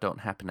you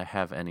don't happen to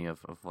have any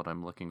of what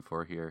I'm looking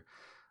for here.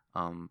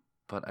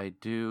 But I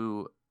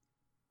do,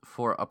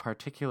 for a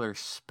particular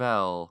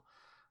spell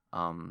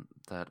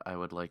that I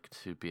would like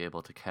to be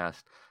able to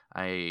cast,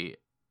 I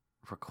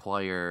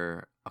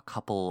require a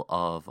couple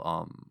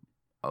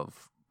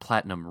of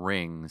platinum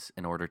rings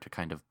in order to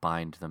kind of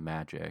bind the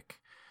magic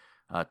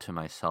to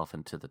myself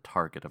and to the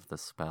target of the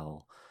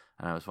spell.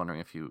 And I was wondering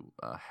if you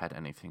had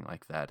anything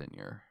like that in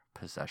your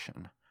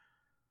possession.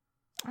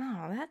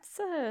 Oh, that's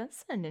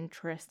an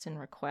interesting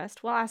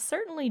request. Well, I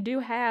certainly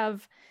do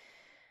have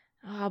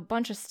a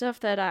bunch of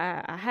stuff that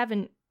I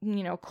haven't,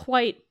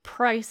 quite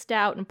priced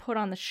out and put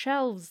on the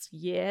shelves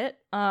yet.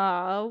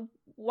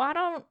 Why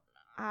don't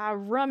I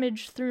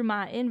rummage through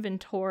my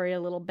inventory a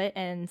little bit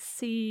and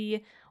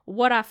see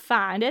what I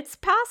find? It's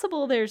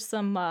possible there's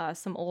some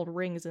old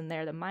rings in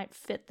there that might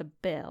fit the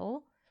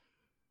bill.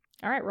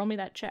 All right, roll me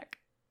that check.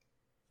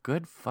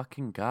 Good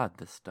fucking god,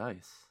 this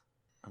dice.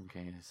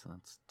 Okay, so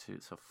that's 2,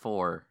 so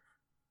 4.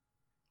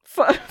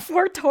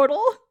 4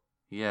 total?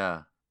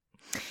 Yeah.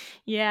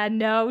 Yeah,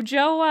 no.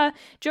 Joe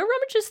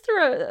rummages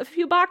through a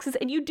few boxes,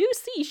 and you do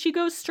see she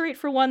goes straight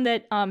for one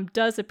that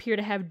does appear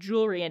to have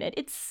jewelry in it.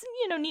 It's,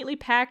 neatly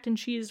packed, and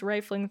she's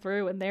rifling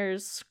through, and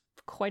there's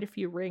quite a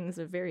few rings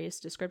of various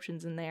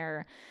descriptions in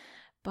there.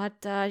 But,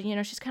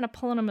 she's kind of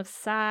pulling them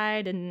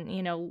aside, and,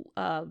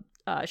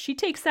 she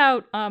takes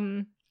out,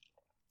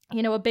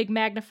 a big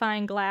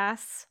magnifying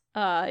glass,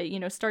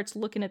 starts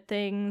looking at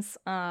things,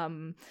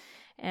 and,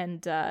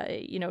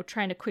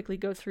 trying to quickly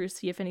go through,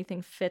 see if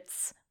anything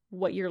fits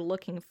what you're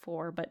looking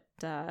for, but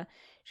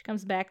she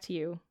comes back to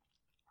you.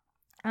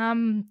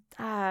 I'm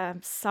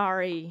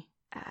sorry.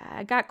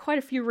 I got quite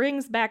a few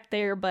rings back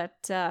there,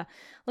 but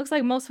looks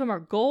like most of them are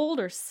gold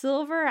or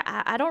silver.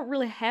 I don't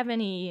really have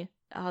any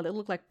that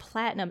look like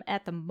platinum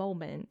at the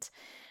moment,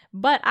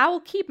 but I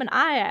will keep an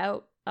eye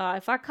out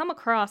if I come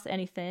across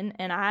anything,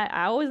 and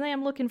I always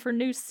am looking for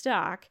new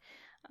stock.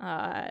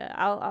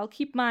 I'll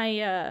keep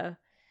my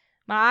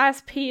my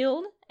eyes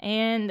peeled,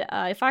 and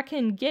if I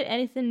can get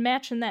anything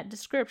matching that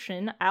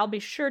description, I'll be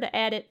sure to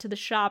add it to the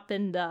shop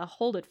and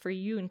hold it for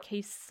you in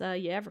case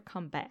you ever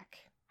come back.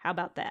 How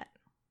about that?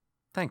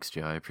 Thanks,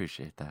 Joe. I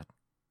appreciate that.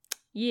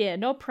 Yeah,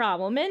 no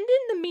problem. And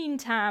in the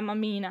meantime, I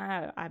mean,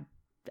 I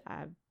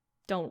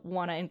don't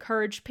want to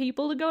encourage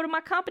people to go to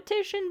my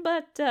competition,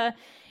 but,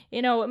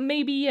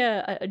 maybe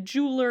a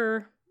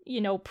jeweler,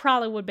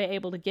 probably would be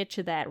able to get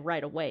you that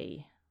right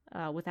away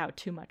without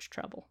too much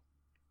trouble.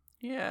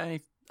 Yeah,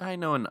 I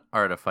know an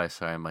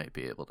artificer I might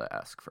be able to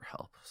ask for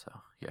help, so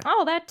yeah.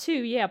 Oh, that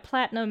too, yeah.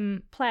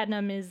 Platinum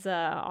is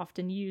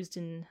often used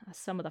in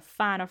some of the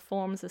finer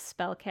forms of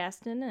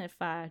spellcasting, if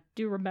I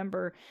do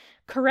remember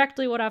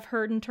correctly what I've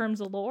heard in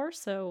terms of lore,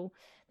 so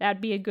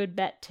that'd be a good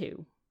bet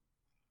too.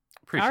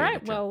 Appreciate all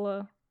right, it,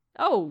 Joe.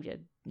 Well, yeah,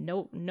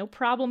 no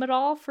problem at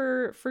all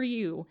for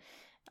you.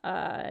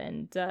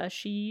 And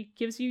she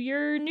gives you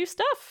your new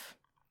stuff.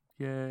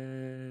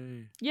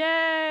 Yay.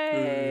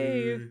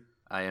 Yay!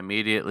 I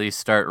immediately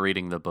start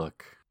reading the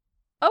book.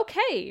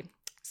 Okay,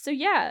 so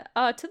yeah,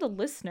 to the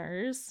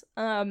listeners,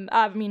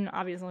 I mean,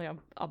 obviously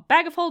a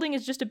bag of holding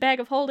is just a bag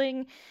of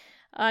holding.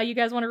 You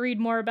guys want to read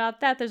more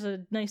about that? There's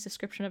a nice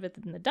description of it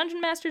in the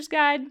Dungeon Master's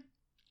Guide.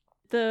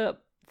 The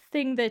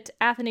thing that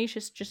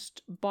Athanasius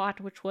just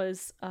bought, which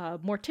was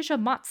Morticia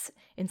Mott's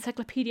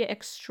Encyclopedia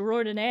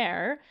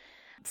Extraordinaire.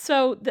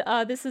 So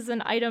this is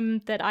an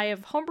item that I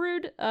have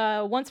homebrewed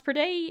once per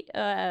day.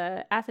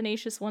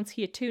 Athanasius, once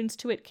he attunes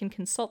to it, can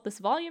consult this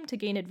volume to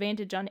gain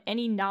advantage on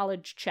any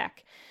knowledge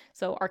check.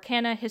 So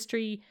Arcana,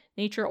 History,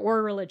 Nature,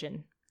 or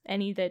Religion.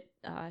 Any that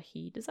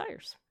he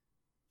desires.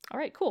 All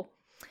right, cool.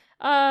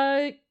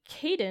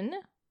 Caden,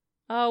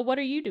 what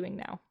are you doing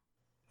now?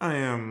 I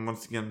am,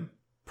 once again,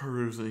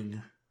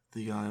 perusing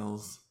the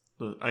aisles.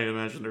 But I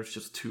imagine there's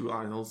just 2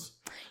 aisles.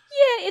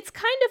 Yeah, it's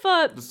kind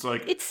of It's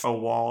like a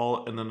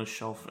wall, and then a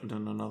shelf, and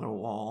then another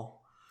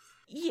wall.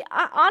 Yeah,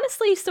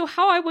 honestly, so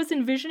how I was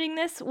envisioning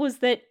this was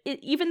that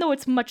even though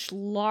it's much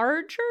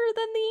larger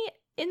than the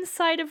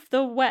inside of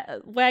the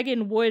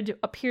wagon would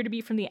appear to be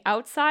from the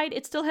outside,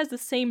 it still has the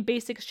same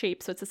basic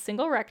shape. So it's a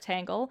single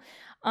rectangle.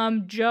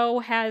 Joe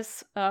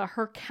has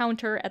her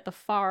counter at the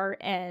far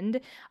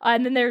end,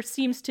 and then there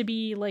seems to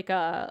be like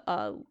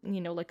a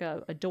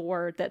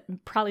door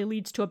that probably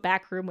leads to a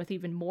back room with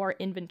even more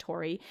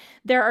inventory.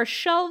 There are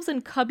shelves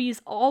and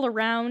cubbies all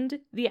around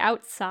the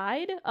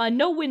outside.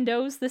 No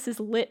windows. This is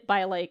lit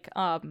by like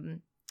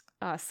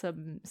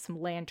some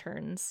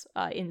lanterns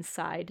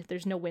inside.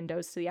 There's no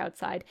windows to the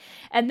outside.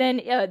 And then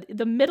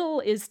the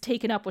middle is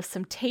taken up with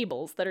some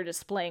tables that are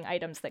displaying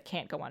items that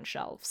can't go on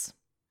shelves.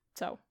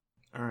 So.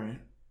 All right.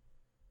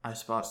 I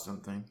spot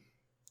something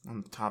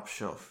on the top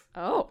shelf.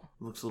 Oh.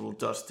 Looks a little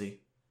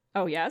dusty.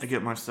 Oh, yes? I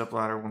get my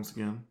stepladder once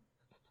again.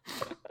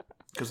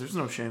 Because there's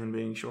no shame in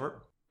being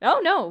short. Oh,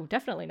 no,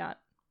 definitely not.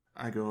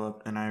 I go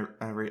up and I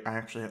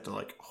actually have to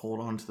like hold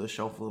on to the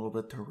shelf a little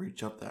bit to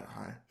reach up that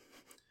high.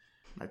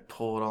 I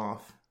pull it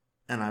off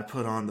and I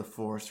put on the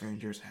Forest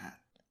Ranger's hat.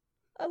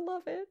 I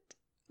love it.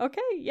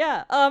 Okay,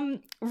 yeah.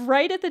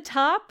 Right at the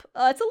top,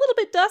 it's a little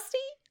bit dusty.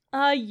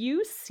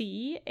 You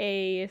see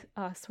a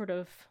sort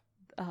of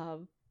a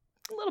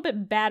little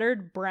bit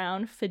battered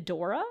brown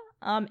fedora.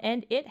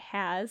 And it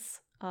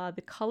has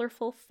the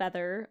colorful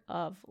feather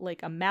of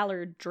like a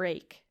mallard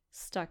drake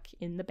stuck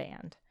in the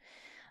band.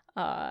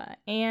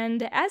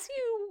 And as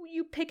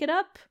you pick it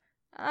up,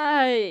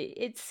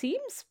 it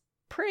seems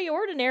pretty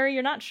ordinary.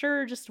 You're not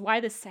sure just why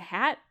this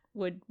hat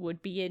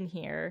would be in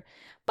here,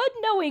 but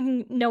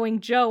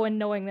knowing Joe and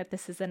knowing that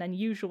this is an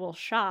unusual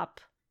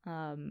shop,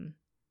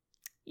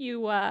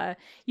 you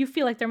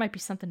feel like there might be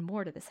something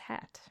more to this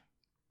hat.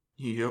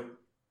 Yep,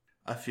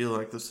 I feel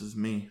like this is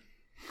me.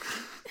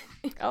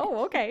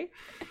 Oh, okay.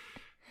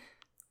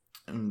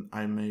 And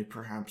I may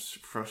perhaps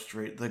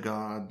frustrate the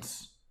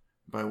gods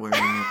by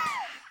wearing it.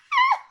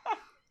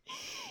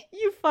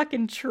 You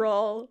fucking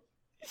troll.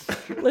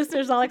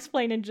 Listeners, I'll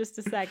explain in just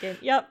a second.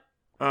 Yep.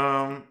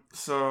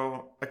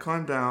 So I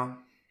climb down.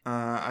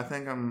 I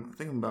think I'm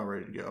about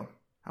ready to go.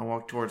 I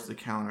walk towards the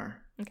counter.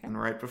 Okay. And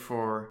right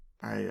before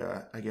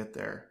I get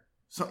there,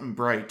 something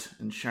bright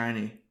and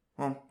shiny,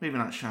 well, maybe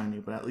not shiny,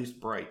 but at least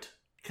bright,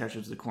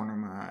 catches the corner of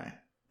my eye.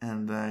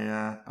 And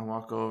I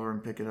walk over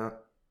and pick it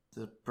up.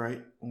 The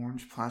bright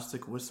orange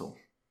plastic whistle.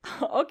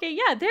 Okay,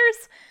 yeah,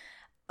 there's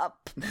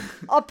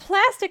a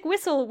plastic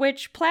whistle,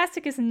 which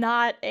plastic is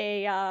not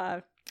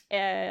a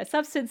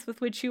substance with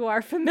which you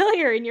are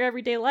familiar in your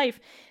everyday life.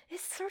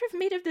 It's sort of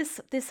made of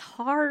this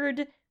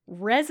hard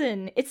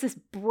resin. It's this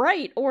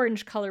bright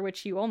orange color,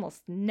 which you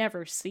almost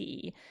never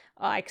see,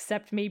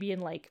 except maybe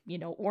in like,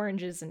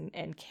 oranges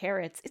and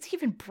carrots. It's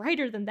even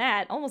brighter than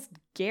that, almost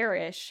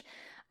garish.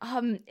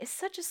 It's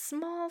such a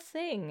small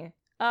thing.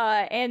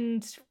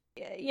 And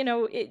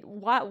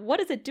what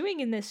is it doing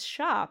in this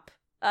shop?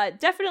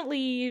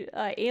 Definitely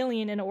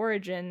alien in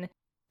origin.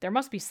 There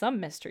must be some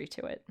mystery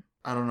to it.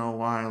 I don't know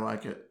why I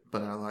like it,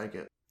 but I like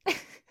it.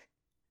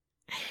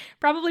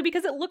 Probably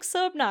because it looks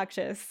so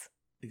obnoxious.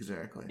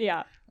 Exactly.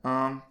 Yeah.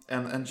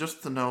 And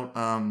just to note,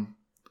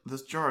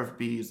 this jar of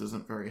bees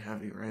isn't very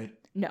heavy, right?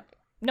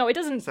 No, it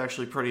doesn't. It's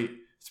actually pretty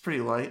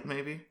light,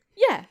 maybe?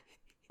 Yeah.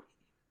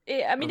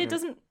 It Okay.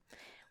 doesn't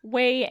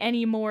weigh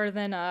any more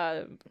than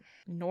a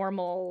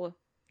normal,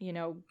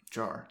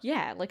 jar.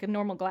 Yeah, like a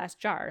normal glass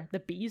jar. The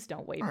bees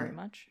don't weigh very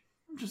much.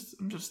 I'm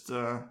just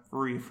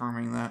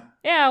reaffirming that.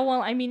 Yeah,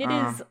 well, it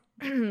is.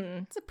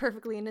 It's a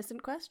perfectly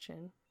innocent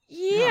question.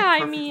 Yeah,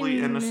 perfectly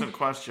innocent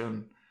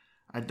question.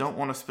 I don't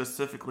want to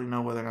specifically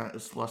know whether or not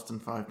it's less than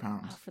 5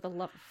 pounds. Oh, for the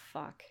love of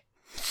fuck.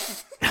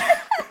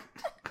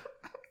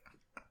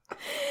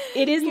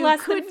 It is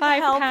less than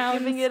 5 pounds.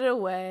 Giving it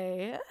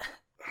away.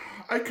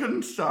 I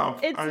couldn't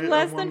stop. It's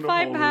less than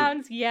 5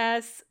 pounds,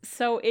 yes.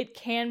 So it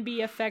can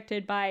be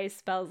affected by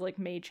spells like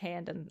Mage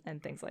Hand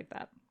and things like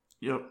that.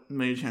 Yep,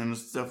 Mage Hand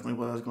is definitely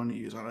what I was going to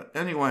use on it.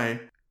 Anyway.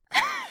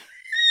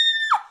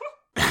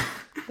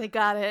 They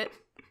got it.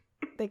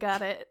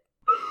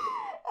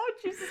 Oh,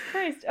 Jesus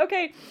Christ.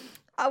 Okay,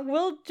 I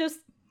will just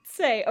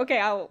say,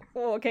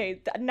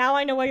 now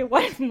I know why you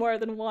wanted more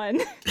than one.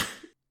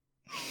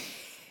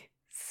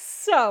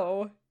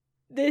 So,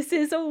 this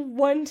is a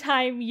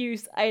one-time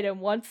use item.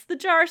 Once the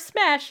jar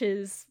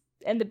smashes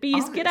and the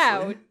bees get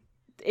out,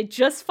 it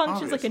just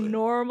functions like a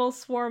normal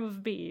swarm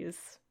of bees.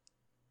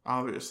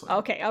 Obviously.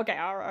 Okay,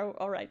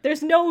 all right.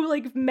 There's no,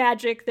 like,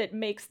 magic that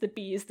makes the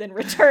bees then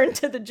return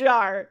to the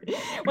jar.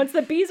 Once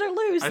the bees are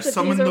loose, I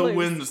summon the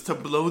winds to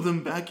blow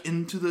them back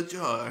into the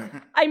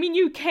jar.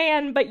 You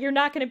can, but you're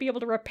not going to be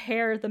able to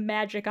repair the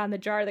magic on the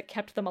jar that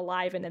kept them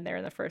alive and in there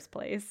in the first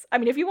place.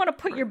 If you want to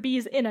put your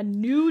bees in a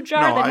new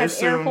jar that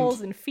has air holes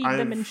and feed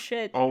them and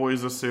shit.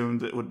 Always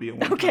assumed it would be a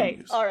one-time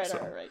use. All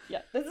right. Yeah,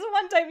 this is a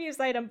one-time use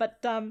item, but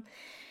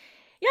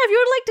yeah, if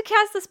you would like to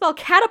cast the spell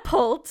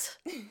Catapult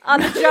on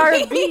the jar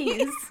of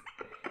bees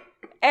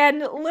and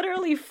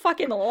literally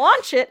fucking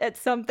launch it at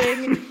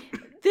something,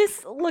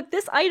 this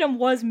item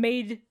was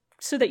made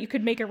so that you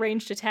could make a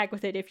ranged attack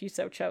with it if you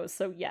so chose.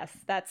 So yes,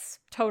 that's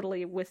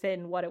totally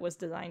within what it was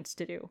designed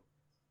to do.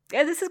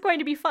 Yeah, this is going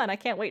to be fun. I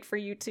can't wait for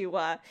you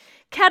to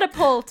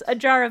catapult a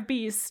jar of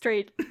bees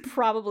straight,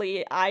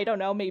 probably, I don't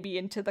know, maybe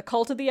into the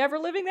cult of the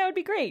ever-living. That would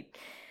be great.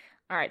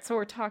 All right, so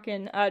we're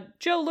talking,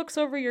 Joe looks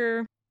over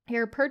your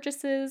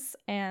purchases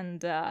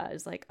and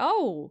is like,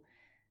 oh,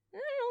 a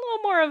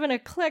little more of an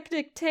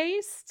eclectic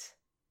taste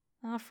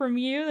from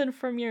you than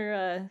from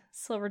your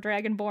silver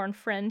dragonborn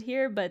friend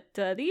here, but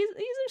these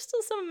are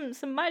still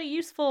some mighty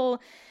useful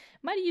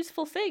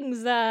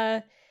things.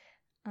 I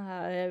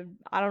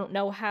don't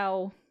know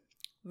how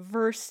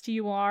versed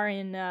you are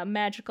in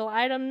magical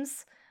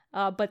items,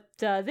 but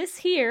this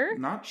here,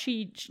 not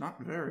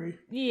very.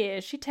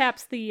 Yeah, she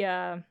taps the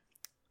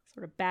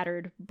sort of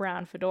battered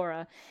brown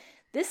fedora.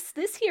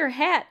 This here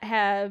hat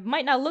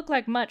might not look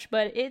like much,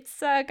 but it's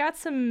got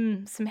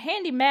some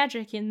handy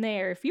magic in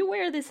there. If you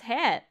wear this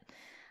hat,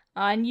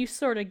 and you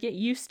sort of get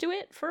used to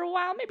it for a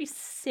while, maybe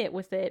sit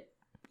with it,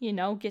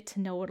 get to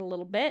know it a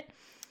little bit.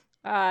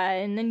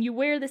 And then you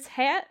wear this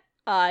hat,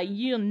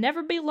 you'll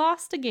never be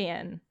lost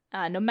again.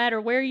 No matter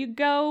where you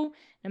go,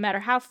 no matter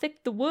how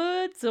thick the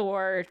woods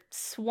or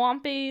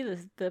swampy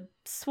the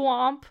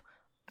swamp.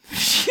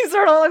 She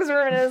sort of looks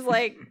at it and is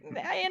like,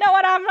 you know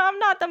what, I'm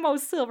not the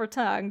most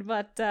silver-tongued,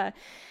 but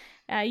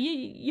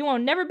you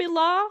won't never be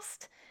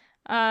lost.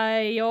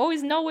 You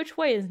always know which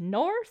way is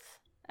north.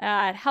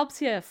 It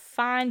helps you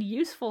find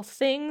useful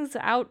things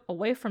out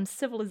away from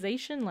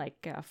civilization,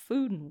 like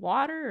food and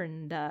water,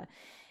 and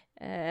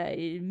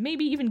it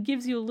maybe even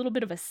gives you a little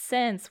bit of a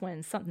sense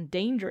when something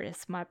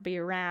dangerous might be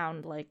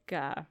around, like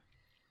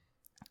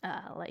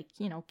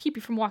keep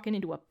you from walking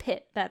into a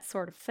pit, that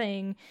sort of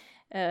thing.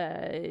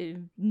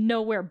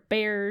 Know where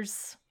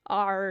bears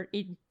are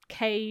in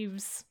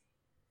caves,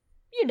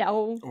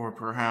 Or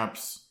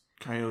perhaps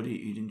coyote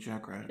eating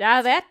jackrabbits.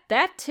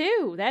 That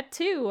too.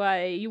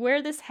 You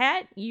wear this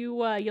hat,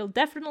 you'll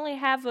definitely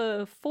have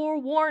a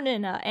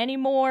forewarning. Any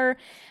more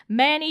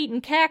man-eating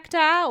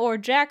cacti or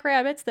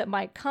jackrabbits that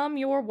might come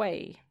your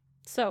way.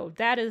 So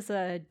that is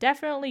a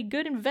definitely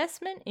good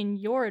investment in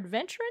your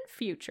adventuring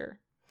future.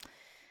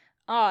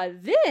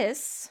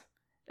 This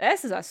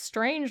is a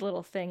strange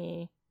little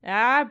thingy.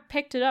 I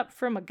picked it up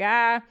from a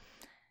guy.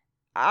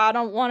 I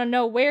don't want to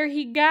know where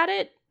he got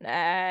it.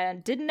 I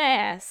didn't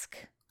ask.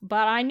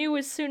 But I knew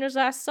as soon as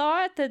I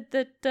saw it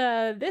that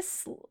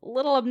this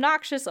little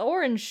obnoxious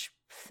orange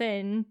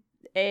thing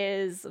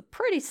is a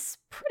pretty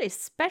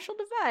special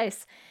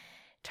device.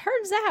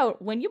 Turns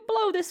out, when you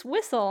blow this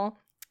whistle,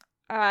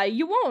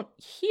 you won't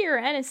hear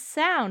any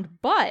sound,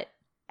 but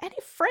any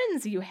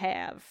friends you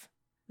have,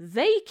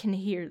 they can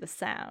hear the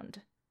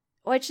sound.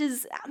 Which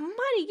is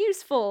mighty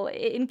useful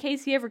in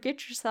case you ever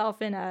get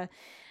yourself in a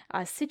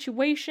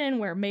situation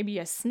where maybe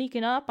you're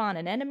sneaking up on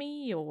an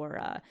enemy,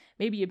 or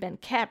maybe you've been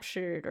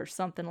captured or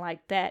something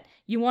like that.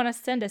 You want to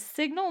send a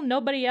signal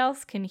nobody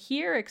else can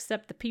hear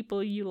except the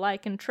people you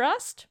like and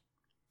trust?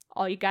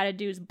 All you gotta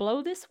do is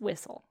blow this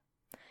whistle.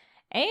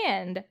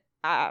 And,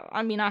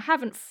 I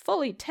haven't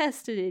fully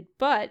tested it,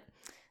 but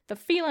the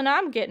feeling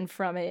I'm getting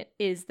from it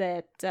is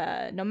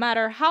that no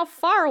matter how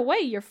far away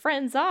your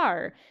friends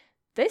are,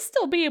 they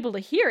still be able to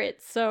hear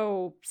it,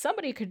 so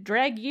somebody could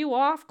drag you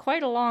off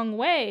quite a long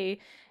way.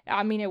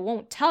 It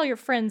won't tell your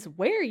friends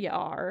where you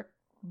are,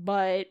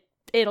 but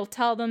it'll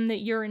tell them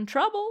that you're in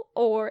trouble,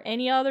 or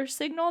any other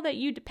signal that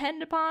you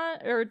depend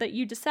upon, or that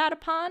you decide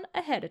upon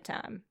ahead of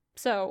time.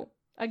 So,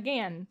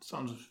 again...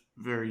 Sounds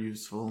very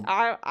useful.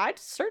 I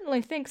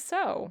certainly think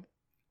so.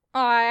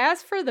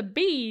 As for the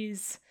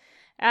bees,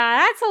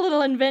 that's a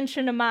little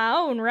invention of my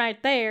own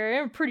right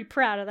there. I'm pretty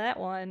proud of that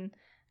one.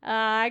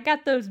 I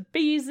got those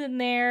bees in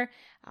there.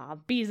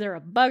 Bees are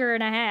a bugger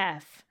and a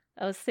half.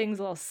 Those things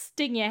will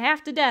sting you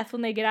half to death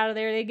when they get out of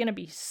there. They're gonna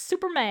be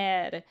super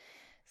mad.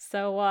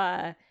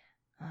 So,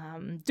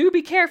 do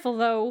be careful,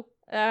 though.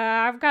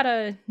 I've got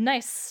a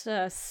nice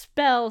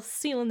spell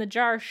sealing the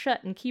jar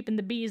shut and keeping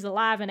the bees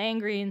alive and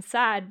angry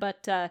inside,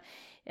 but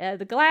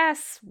the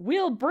glass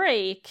will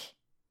break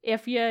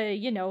if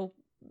you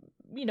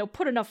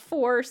put enough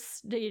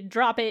force,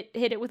 drop it,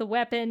 hit it with a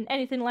weapon,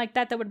 anything like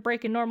that would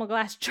break a normal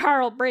glass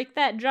jar will break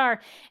that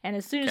jar. And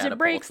as soon as it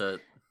breaks,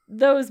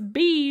 those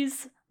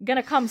bees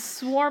gonna come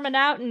swarming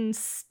out and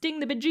sting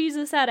the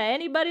bejesus out of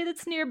anybody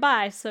that's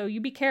nearby. So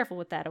you be careful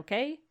with that,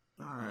 okay?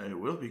 All right,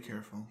 we'll be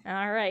careful.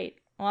 All right.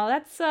 Well,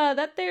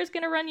 that there's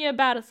gonna run you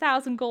about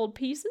 1,000 gold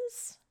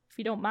pieces, if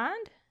you don't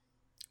mind.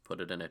 Put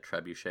it in a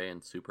trebuchet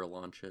and super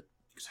launch it.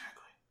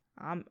 Exactly.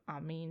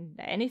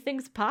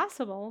 Anything's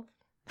possible.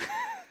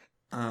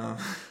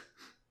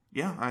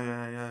 Yeah,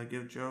 I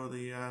give Joe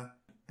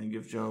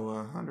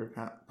 100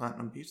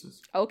 platinum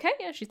pieces. Okay,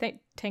 yeah, she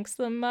thanks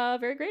them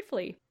very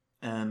gratefully.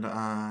 And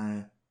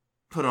I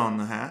put on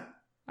the hat.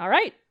 All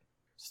right.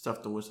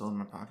 Stuff the whistle in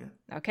my pocket.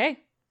 Okay.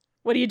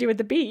 What do you do with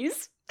the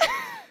bees?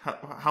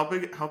 How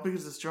big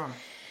is this jar?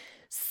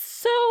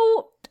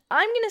 So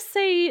I'm gonna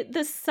say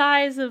the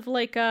size of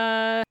like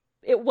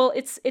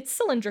it's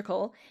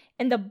cylindrical,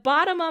 and the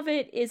bottom of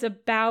it is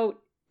about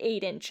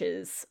 8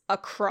 inches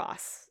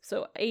across,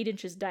 so 8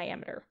 inches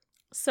diameter.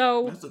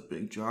 So that's a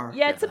big jar.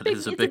 Yeah, it's a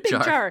big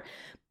jar.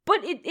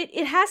 But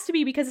it has to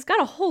be because it's got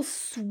a whole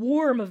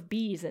swarm of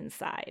bees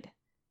inside.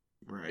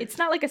 Right. It's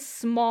not like a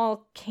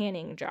small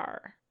canning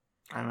jar.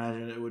 I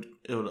imagine it would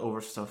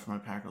overstuff my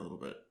pack a little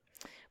bit.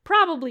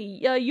 Probably.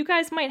 You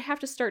guys might have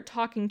to start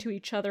talking to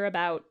each other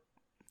about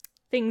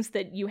things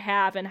that you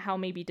have and how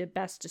maybe to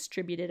best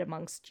distribute it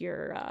amongst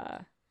your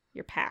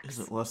packs.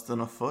 Is it less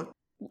than a foot?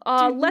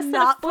 Less than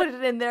a foot. Put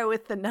it in there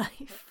with the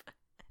knife.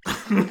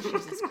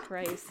 Jesus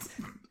Christ.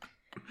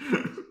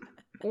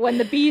 When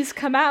the bees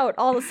come out,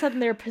 all of a sudden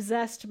they're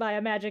possessed by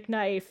a magic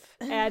knife,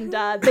 and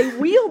they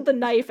wield the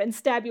knife and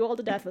stab you all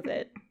to death with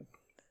it.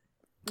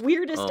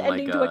 Weirdest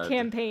ending to a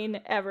campaign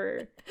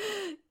ever.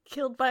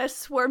 Killed by a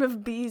swarm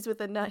of bees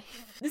with a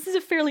knife. This is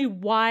a fairly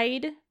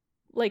wide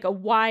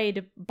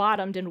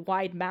bottomed and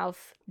wide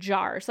mouth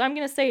jar. So I'm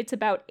going to say it's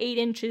about 8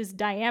 inches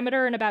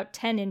diameter and about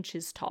 10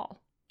 inches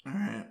tall. All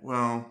right,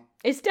 well,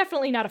 It's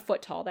definitely not a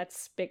foot tall.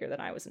 That's bigger than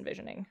I was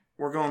envisioning.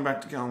 we're going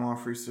back to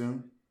Galmafrey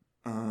soon.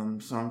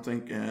 So I'm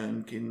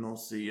thinking Keaton will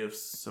see if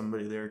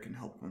somebody there can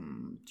help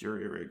him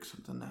jury rig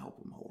something to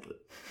help him hold it.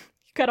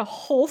 You got a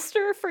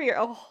holster for your...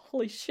 Oh,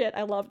 holy shit.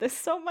 I love this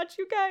so much,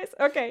 you guys.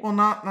 Okay. Well,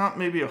 not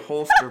maybe a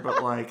holster,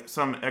 but like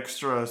some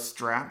extra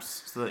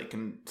straps so that he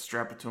can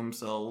strap it to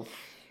himself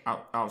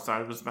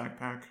outside of his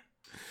backpack.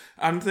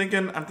 I'm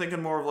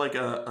thinking more of like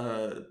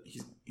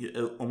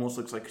it almost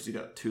looks like he's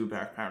got two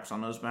backpacks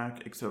on his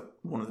back, except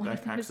one of the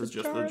backpacks is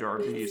just the jar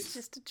piece. It's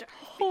just a jar.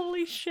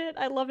 Holy shit.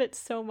 I love it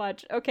so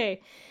much.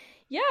 Okay.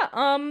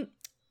 Yeah,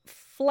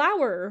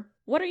 Flower,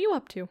 what are you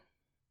up to?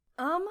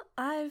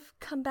 I've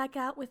come back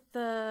out with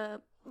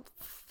the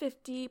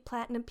 50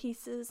 platinum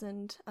pieces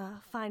and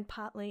find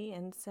Potley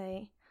and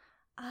say,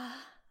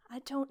 I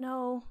don't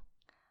know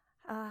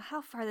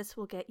how far this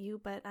will get you,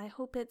 but I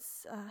hope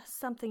it's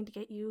something to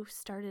get you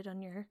started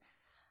on your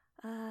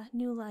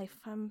new life.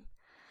 I'm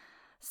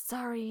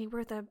sorry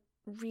we're the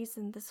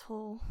reason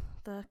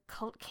the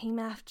cult came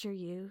after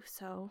you,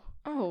 so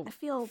Oh, I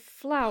feel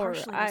Flower,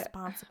 partially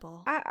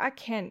responsible. I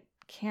can't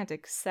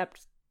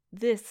accept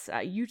this.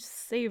 You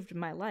saved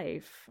my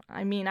life.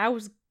 I mean, I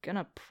was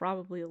gonna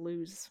probably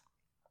lose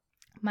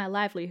my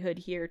livelihood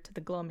here to the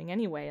gloaming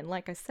anyway, and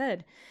like I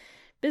said,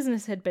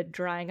 business had been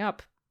drying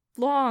up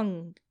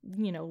long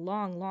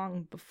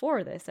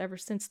before this, ever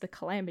since the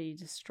calamity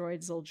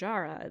destroyed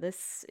Zoljara.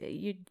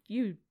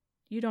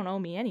 You don't owe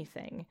me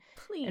anything.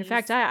 Please. In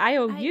fact, I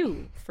owe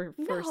you for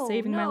No,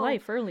 saving my no.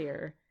 life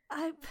earlier.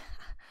 I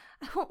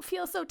won't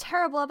feel so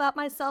terrible about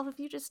myself if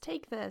you just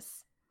take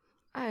this.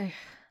 I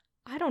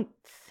don't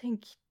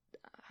think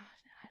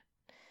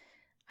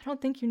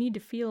you need to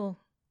feel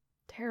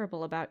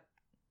terrible about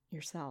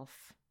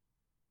yourself.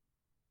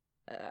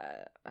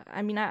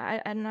 I mean,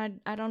 I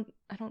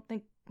don't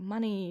think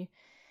money.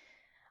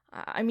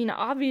 I mean,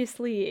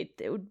 obviously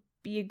it would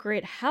be a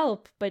great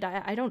help, but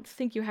I don't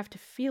think you have to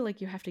feel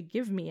like you have to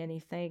give me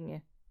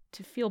anything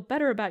to feel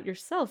better about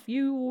yourself.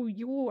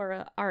 You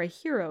are a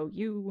hero.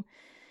 You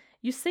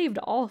saved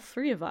all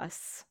three of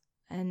us,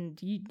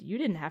 and you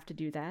didn't have to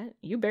do that.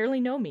 You barely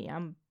know me.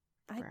 I'm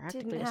I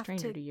practically didn't a have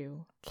stranger to to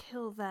you.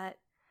 kill that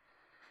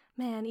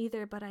man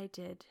either, but I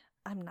did.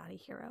 I'm not a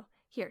hero.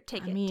 Here,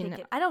 take I it. mean, Take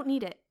it. I don't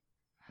need it.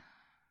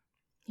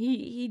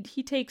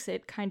 He takes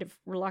it kind of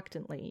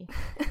reluctantly.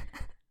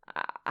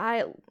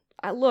 I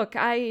look,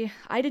 I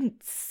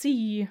didn't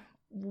see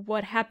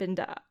what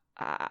happened.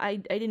 I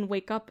didn't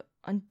wake up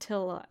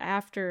until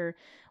after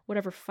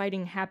whatever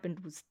fighting happened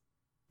was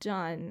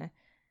done.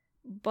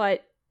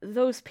 But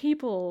those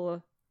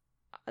people,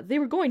 they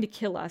were going to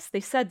kill us. They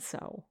said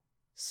so.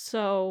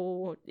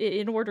 So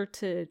in order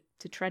to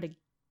try to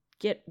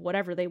get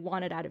whatever they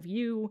wanted out of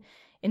you,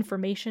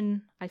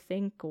 information, I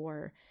think,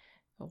 or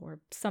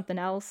something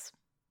else,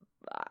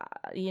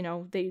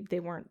 they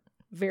weren't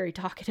very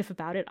talkative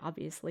about it,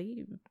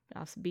 obviously,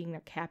 us being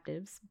their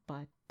captives,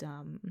 but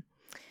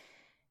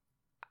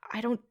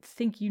I don't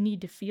think you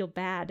need to feel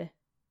bad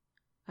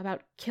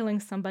about killing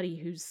somebody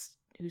who's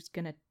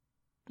gonna,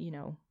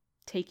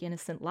 take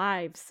innocent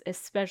lives,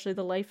 especially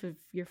the life of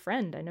your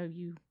friend. I know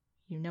you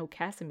know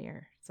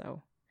Casimir,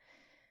 so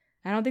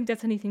I don't think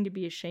that's anything to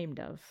be ashamed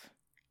of,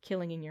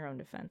 killing in your own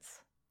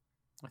defense.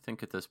 I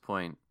think at this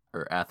point,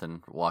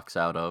 Athen walks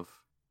out of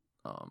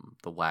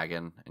the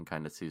wagon and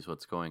kind of sees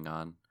what's going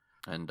on,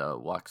 and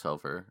walks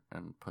over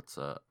and puts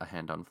a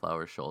hand on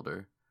Flower's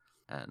shoulder,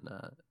 and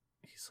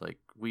he's like,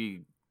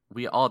 "We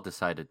all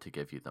decided to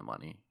give you the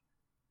money.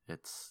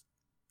 It's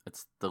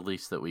the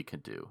least that we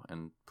could do,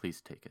 and please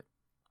take it."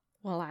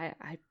 Well, I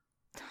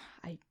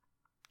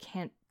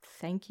can't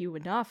thank you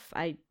enough.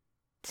 I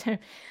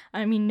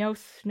mean, no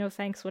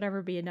thanks would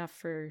ever be enough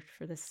for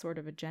this sort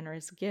of a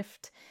generous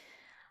gift.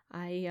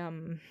 I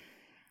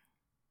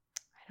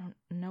don't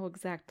know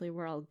exactly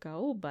where I'll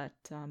go, but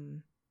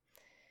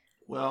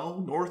Well,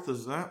 north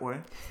is that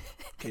way.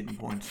 Caden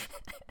points.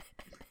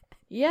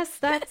 yes,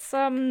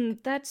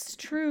 that's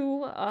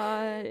true.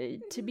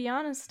 To be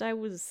honest, I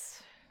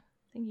was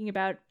thinking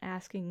about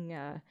asking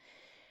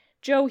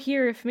Joe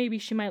here if maybe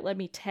she might let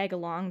me tag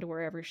along to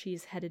wherever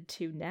she's headed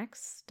to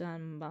next.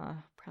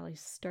 Probably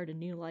start a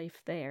new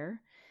life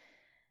there,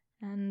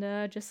 and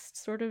just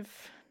sort of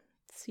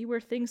see where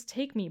things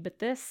take me. But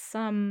this,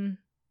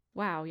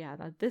 wow, yeah,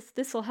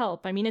 this will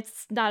help. I mean,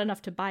 it's not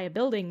enough to buy a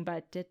building,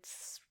 but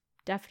it's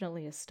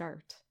definitely a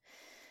start.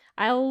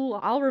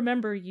 I'll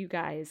remember you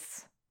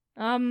guys.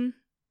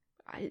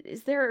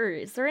 Is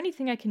there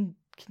anything I can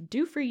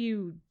do for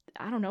you?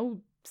 I don't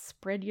know,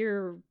 spread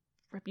your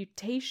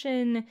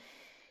reputation,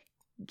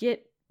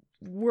 get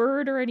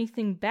word or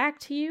anything back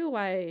to you?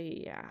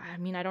 I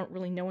mean, I don't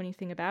really know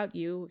anything about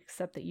you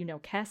except that you know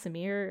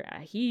Casimir.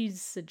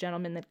 He's a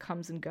gentleman that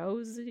comes and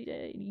goes,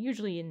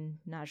 usually in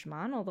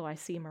Najman, although I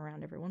see him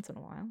around every once in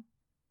a while.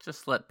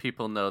 Just let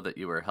people know that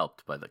you were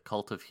helped by the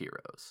Cult of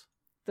Heroes.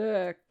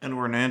 The And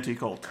we're an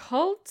anti-cult.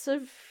 Cult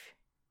of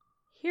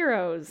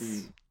Heroes.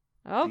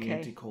 The Okay.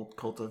 anti-cult,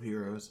 cult of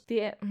heroes.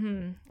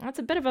 That's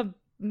a bit of a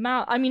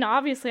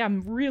obviously,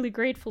 I'm really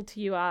grateful to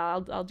you.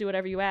 I'll do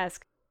whatever you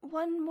ask.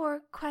 One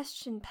more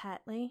question,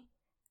 Patley.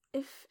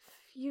 If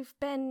you've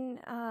been,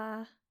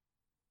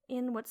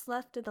 in what's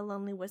left of the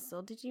Lonely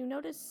Whistle, did you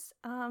notice,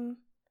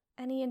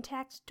 any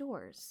intact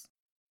doors?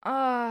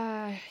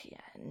 Yeah,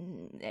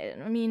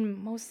 I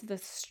mean, most of the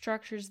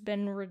structure's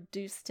been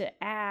reduced to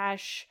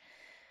ash.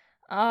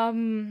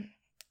 The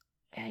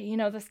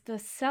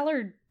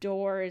cellar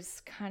door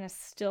is kind of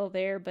still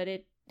there, but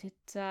it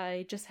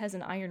just has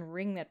an iron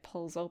ring that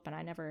pulls open.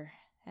 I never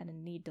had a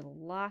need to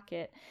lock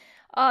it.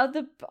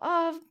 The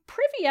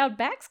privy out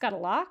back's got a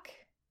lock.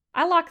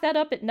 I lock that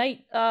up at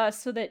night,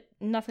 so that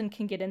nothing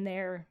can get in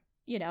there,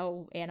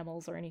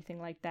 animals or anything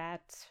like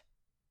that.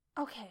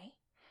 Okay.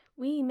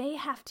 We may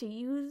have to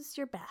use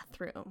your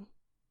bathroom.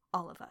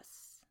 All of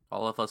us.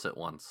 All of us at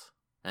once.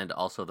 And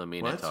also the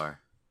Minotaur.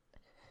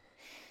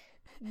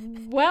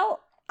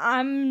 Well,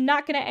 I'm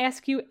not going to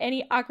ask you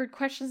any awkward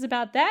questions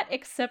about that,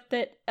 except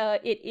that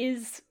it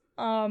is,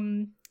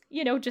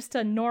 just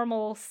a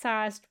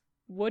normal-sized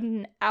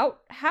wooden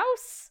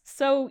outhouse.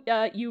 So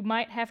you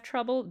might have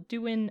trouble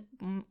doing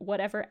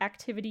whatever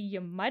activity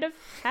you might have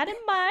had in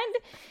mind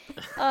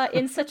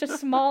in such a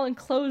small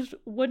enclosed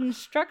wooden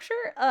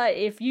structure.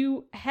 If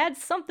you had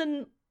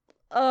something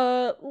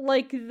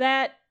like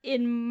that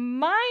in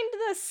mind,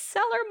 the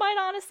cellar might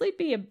honestly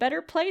be a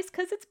better place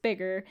because it's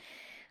bigger.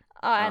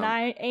 And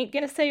I ain't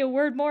gonna say a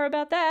word more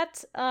about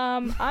that.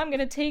 I'm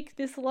gonna take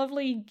this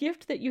lovely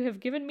gift that you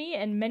have given me,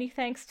 and many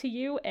thanks to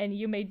you, and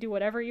you may do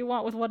whatever you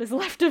want with what is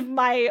left of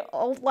my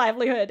old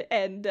livelihood.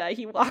 And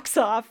he walks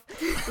off,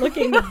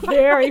 looking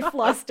very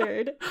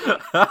flustered.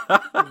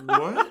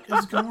 What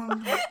is going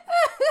on?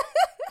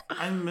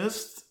 I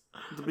missed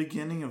the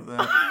beginning of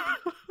that.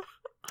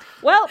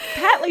 Well,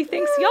 Patley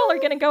thinks y'all are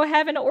gonna go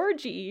have an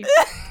orgy.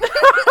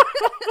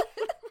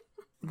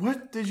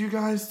 What did you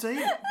guys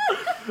say?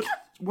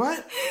 What?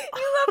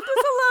 You left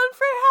us alone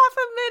for half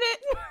a minute.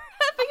 We're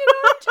having an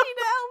orgy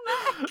now,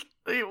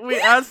 Mac. We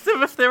asked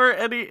him if there were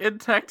any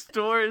intact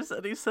doors,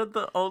 and he said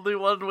the only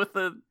one with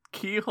a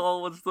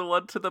keyhole was the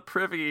one to the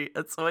privy.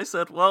 And so I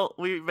said, well,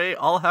 we may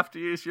all have to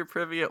use your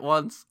privy at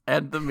once,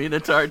 and the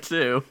Minotaur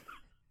too.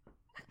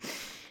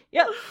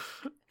 Yep.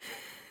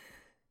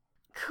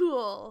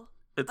 Cool.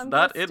 It's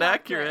not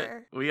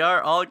inaccurate. We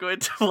are all going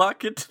to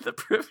walk into the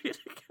privy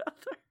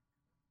together.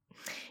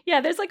 Yeah,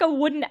 there's like a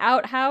wooden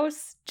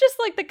outhouse, just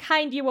like the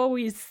kind you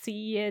always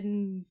see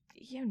in,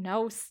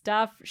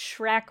 stuff,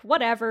 Shrek,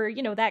 whatever,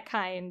 that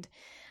kind,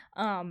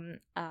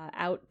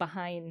 out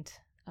behind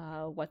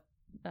what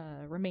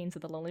remains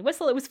of the Lonely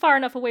Whistle. It was far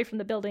enough away from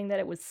the building that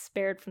it was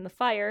spared from the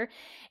fire,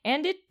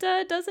 and it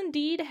does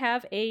indeed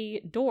have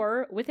a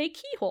door with a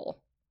keyhole.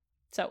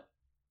 So,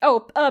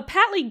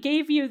 Patley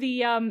gave you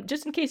the,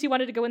 just in case you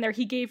wanted to go in there,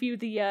 he gave you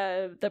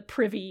the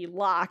privy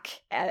lock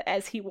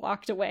as he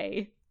walked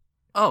away.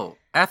 Oh,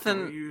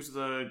 Can we use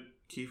the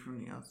key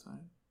from the outside?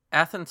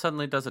 Athen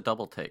suddenly does a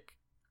double take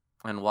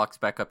and walks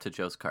back up to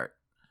Joe's cart.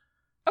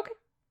 Okay,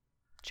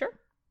 sure.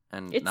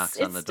 And knocks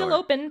on the door. It's still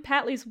open.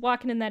 Patley's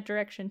walking in that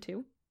direction,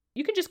 too.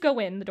 You can just go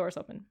in. The door's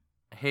open.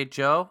 Hey,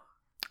 Joe?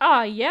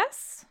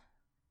 Yes?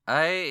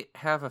 I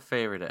have a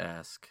favor to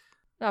ask.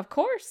 Of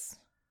course.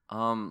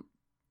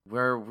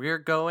 Where we're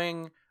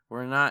going,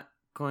 we're not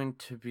going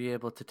to be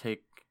able to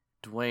take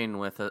Dwayne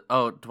with us.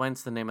 Oh,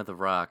 Dwayne's the name of the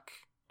rock.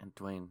 And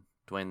Dwayne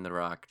the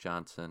Rock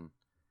Johnson.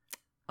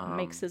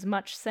 Makes as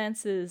much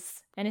sense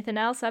as anything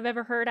else I've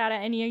ever heard out of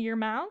any of your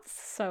mouths,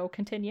 so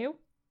continue.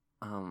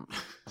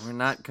 We're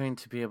not going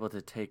to be able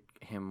to take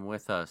him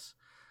with us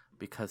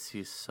because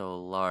he's so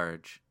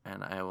large,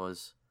 and I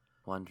was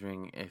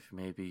wondering if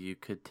maybe you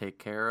could take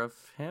care of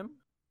him?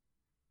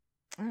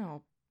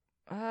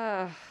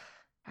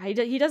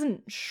 He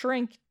doesn't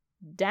shrink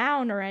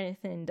down or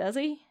anything, does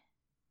he?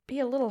 Be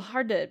a little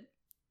hard to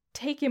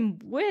take him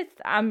with.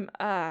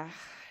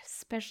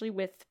 Especially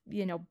with,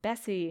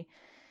 Bessie.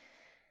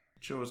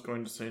 Joe was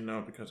going to say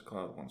no because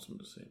Cloud wants him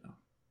to say no.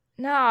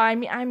 No,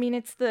 I mean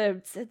it's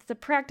the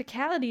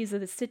practicalities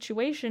of the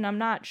situation. I'm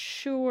not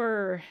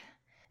sure,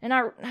 and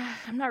I'm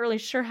not really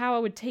sure how I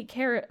would take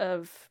care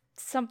of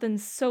something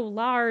so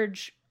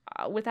large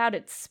without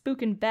it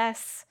spooking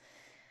Bess.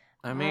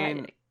 I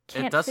mean,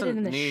 can't fit it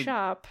in the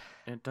shop.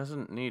 It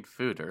doesn't need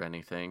food or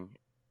anything.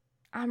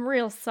 I'm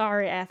real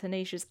sorry,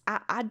 Athanasius.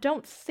 I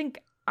don't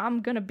think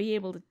I'm gonna be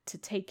able to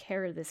take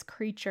care of this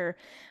creature,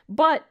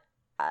 but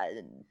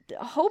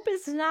hope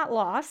is not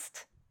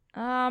lost.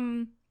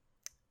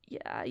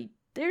 Yeah,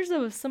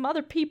 there's some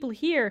other people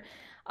here.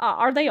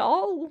 Are they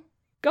all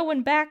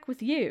going back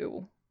with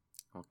you?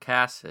 Well,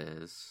 Cass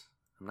is.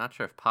 I'm not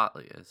sure if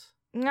Potley is.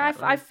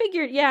 I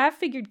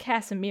figured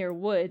Casimir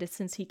would,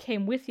 since he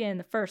came with you in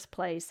the first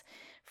place.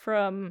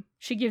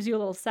 She gives you a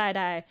little side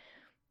eye.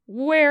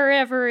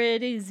 Wherever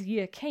it is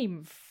you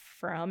came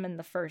from in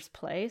the first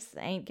place.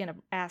 I ain't gonna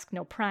ask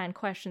no prying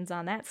questions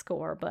on that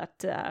score,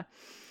 but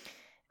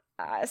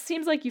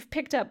seems like you've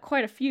picked up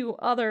quite a few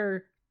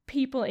other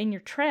people in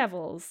your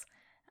travels.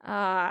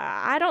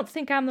 I don't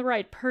think I'm the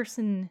right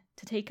person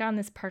to take on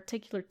this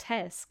particular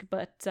task,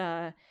 but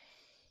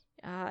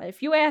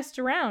If you asked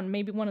around,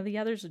 maybe one of the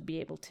others would be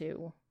able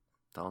to.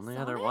 The only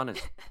Sonnet? other one is...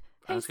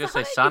 I Hey, was going to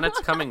say, Sonnet, Sonnet's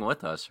you coming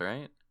with us,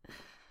 right?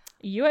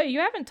 You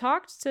haven't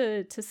talked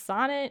to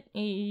Sonnet.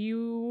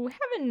 You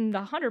haven't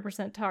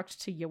 100%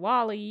 talked to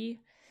Yawali.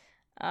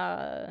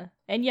 And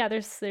yeah,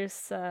 there's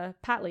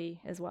Patley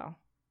as well.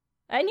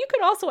 And you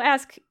could also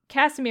ask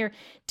Casimir.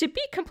 To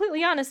be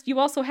completely honest, you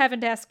also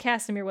haven't asked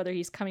Casimir whether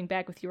he's coming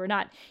back with you or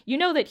not. You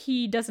know that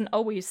he doesn't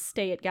always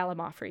stay at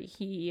Gallimaufry.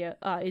 He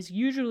is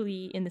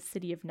usually in the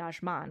city of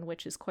Najman,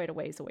 which is quite a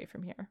ways away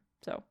from here.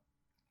 So.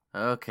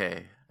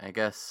 Okay, I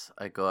guess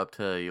I go up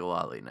to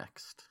Yawali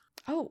next.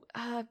 Oh,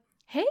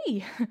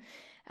 hey.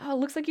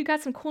 Looks like you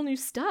got some cool new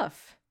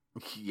stuff.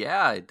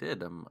 Yeah, I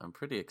did. I'm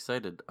pretty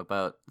excited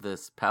about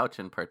this pouch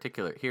in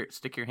particular. Here,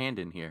 stick your hand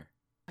in here.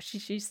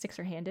 She sticks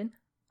her hand in.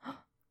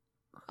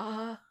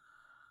 Oh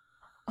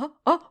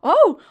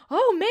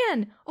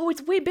man! Oh,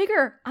 it's way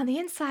bigger on the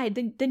inside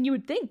than you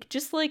would think.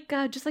 Just like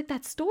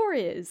that store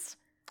is.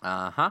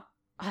 Uh-huh.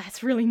 Oh,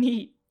 that's really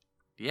neat.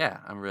 Yeah,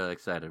 I'm really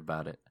excited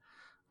about it.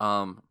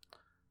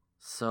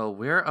 So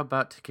we're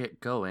about to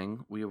get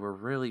going. We were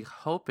really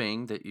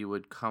hoping that you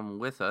would come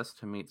with us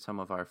to meet some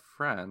of our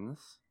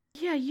friends.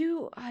 Yeah,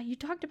 you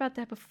talked about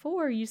that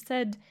before. You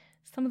said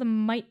some of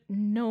them might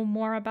know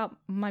more about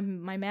my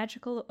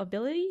magical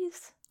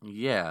abilities.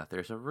 Yeah,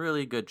 there's a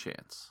really good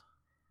chance.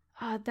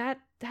 That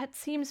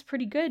seems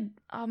pretty good.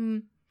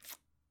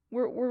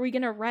 Were we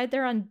gonna ride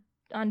there on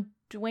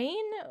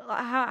Dwayne?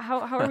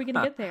 How are we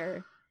gonna get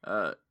there?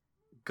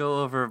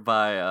 Go over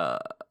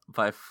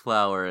by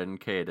Flower and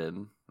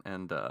Caden,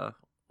 and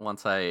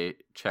once I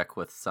check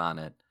with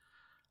Sonnet,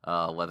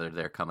 whether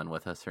they're coming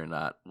with us or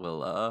not,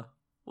 we'll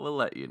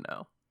let you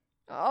know.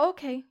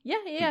 Okay, yeah,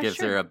 He gives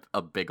sure. her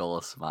a big ol'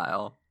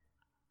 smile.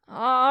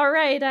 All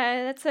right,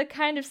 that's a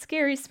kind of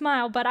scary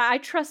smile, but I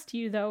trust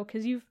you though,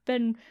 because you've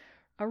been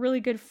a really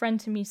good friend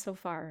to me so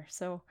far.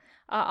 So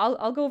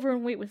I'll go over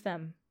and wait with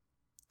them.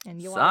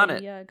 And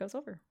Sonnet goes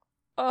over.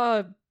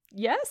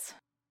 Yes.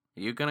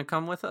 You gonna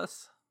come with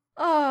us?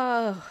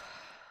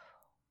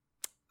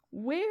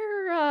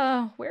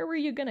 Where were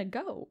you gonna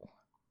go?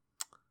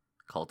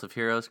 Cult of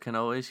Heroes can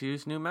always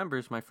use new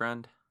members, my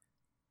friend.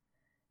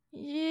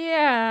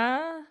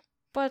 Yeah,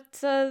 but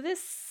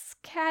this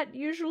cat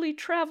usually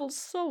travels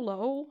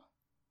solo.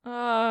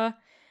 I'm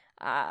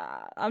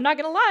not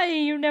gonna lie,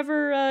 you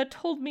never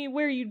told me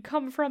where you'd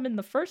come from in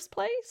the first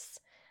place.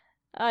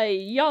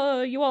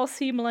 You all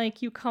seem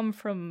like you come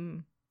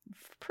from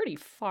pretty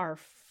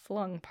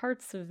far-flung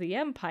parts of the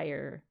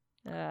Empire.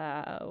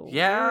 Yeah.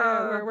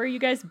 Where are you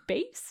guys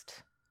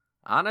based?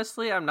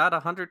 Honestly, I'm not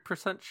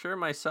 100% sure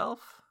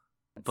myself.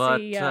 Let's But,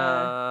 see,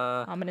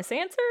 ominous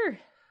answer?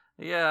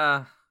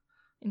 yeah.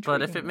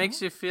 But if Intriguing, it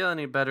makes you feel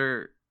any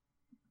better,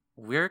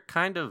 we're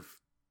kind of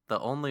the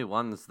only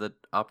ones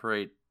that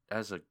operate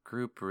as a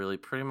group, really.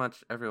 Pretty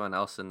much everyone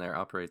else in there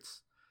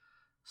operates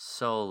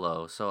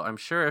solo. So I'm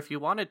sure if you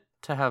wanted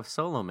to have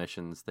solo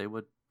missions, they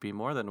would be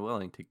more than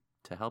willing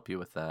to help you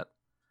with that.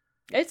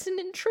 It's an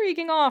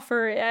intriguing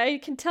offer. I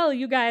can tell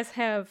you guys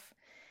have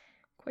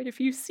quite a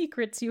few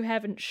secrets you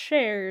haven't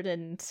shared,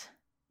 and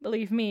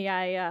believe me,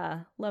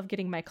 I love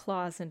getting my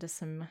claws into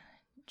some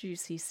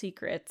juicy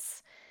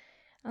secrets.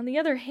 On the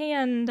other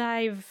hand,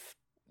 I've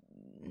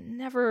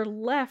never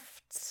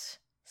left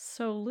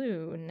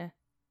Saloon.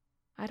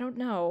 I don't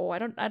know. I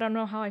don't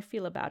know how I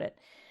feel about it.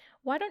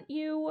 Why don't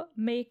you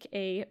make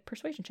a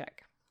persuasion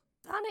check?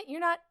 Sonnet, you're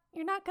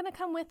not gonna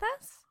come with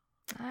us?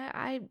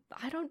 I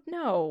don't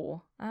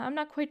know. I'm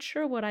not quite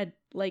sure what I'd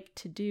like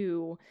to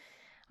do.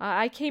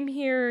 I came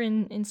here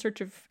in search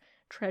of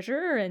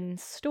treasure and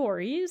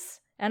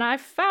stories, and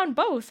I've found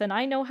both, and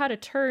I know how to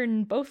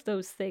turn both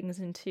those things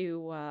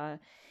into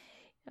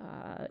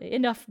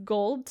enough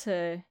gold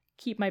to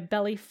keep my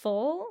belly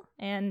full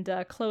and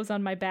clothes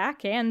on my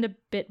back and a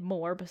bit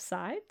more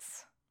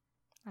besides.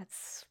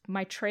 That's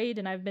my trade,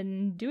 and I've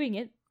been doing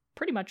it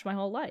pretty much my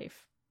whole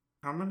life.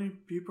 How many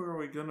people are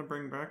we gonna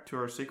bring back to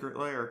our secret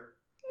lair?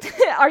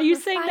 Are you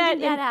We're saying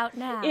finding that out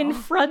now. in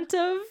front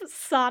of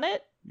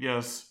Sonnet?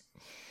 Yes.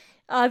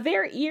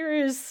 Their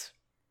ears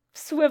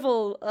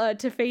swivel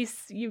to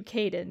face you,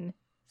 Caden.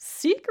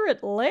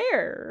 Secret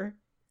lair?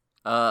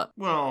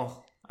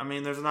 Well, I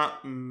mean, there's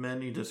not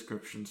many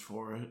descriptions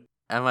for it.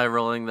 Am I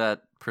rolling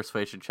that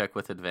persuasion check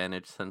with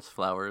advantage since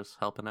Flower's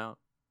helping out?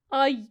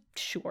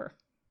 Sure.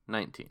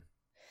 19.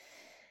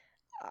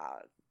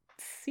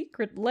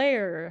 Secret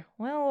lair.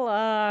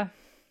 Well,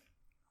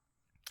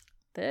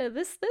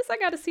 this I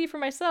gotta see for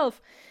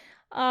myself.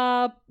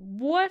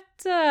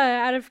 What,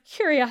 out of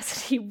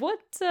curiosity,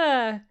 what,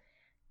 God,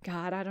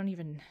 I don't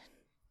even,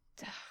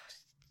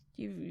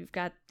 you've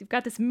got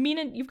this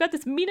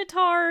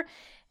Minotaur,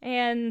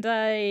 and,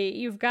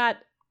 you've got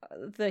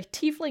the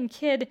tiefling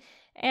kid,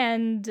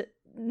 and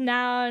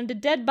now the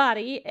dead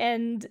body,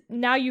 and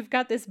now you've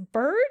got this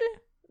bird?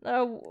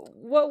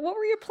 What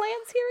were your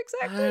plans here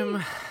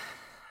exactly?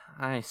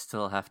 I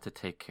still have to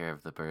take care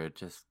of the bird.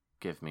 Just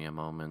give me a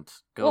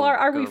moment. Well,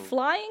 are we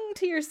flying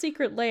to your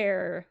secret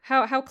lair?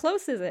 How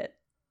close is it?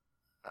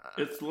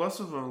 It's less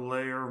of a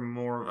lair,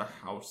 more of a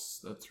house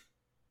that's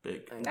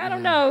big. I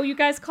don't know. You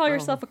guys call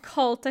yourself a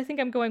cult. I think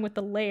I'm going with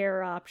the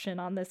lair option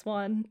on this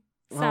one.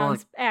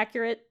 Sounds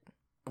accurate.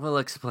 We'll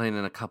explain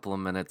in a couple of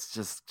minutes.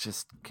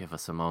 Just give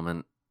us a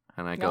moment.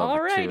 And I go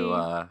over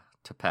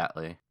to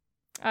Patley.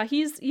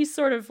 He's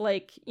sort of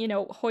like,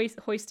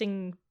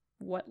 hoisting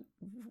what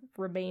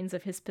remains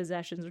of his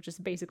possessions, which is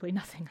basically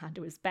nothing,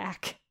 onto his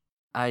back.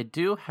 I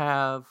do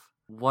have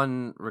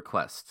one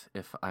request,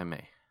 if I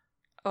may.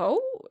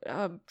 Oh,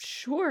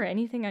 sure.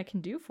 Anything I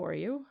can do for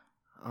you.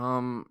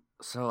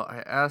 So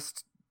I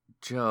asked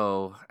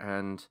Joe,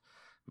 and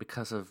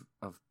because of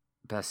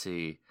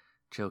Bessie,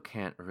 Joe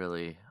can't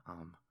really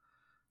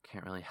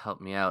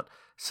help me out.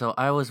 So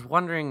I was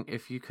wondering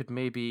if you could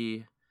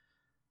maybe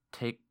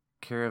take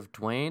care of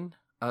Dwayne.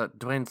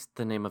 Dwayne's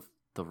the name of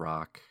the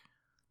rock.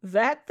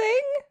 That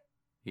thing?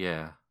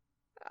 Yeah.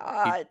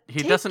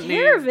 He doesn't take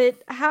care of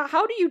it.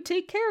 How do you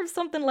take care of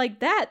something like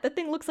that? That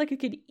thing looks like it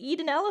could eat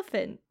an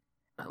elephant.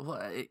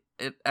 Well,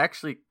 it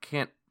actually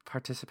can't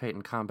participate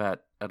in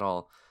combat at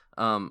all.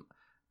 And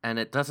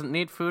it doesn't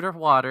need food or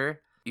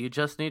water. You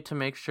just need to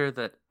make sure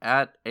that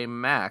at a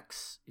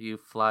max you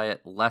fly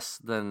at less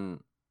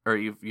than, or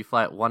you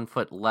fly at 1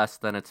 foot less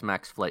than its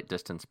max flight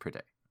distance per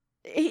day.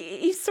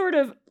 He sort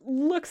of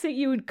looks at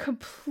you in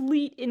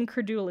complete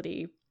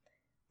incredulity.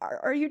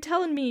 Are you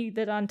telling me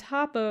that on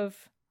top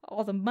of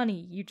all the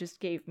money you just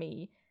gave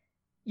me,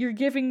 you're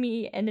giving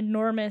me an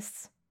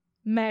enormous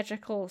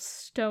magical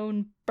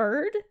stone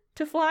bird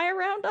to fly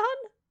around on?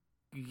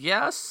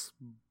 Yes,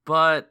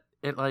 but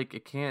it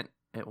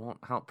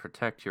won't help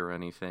protect you or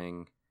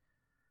anything.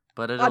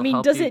 But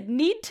does it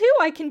need to?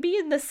 I can be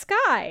in the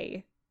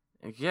sky.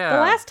 Yeah.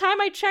 The last time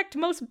I checked,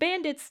 most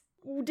bandits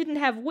didn't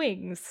have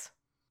wings.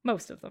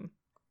 Most of them.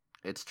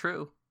 It's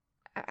true.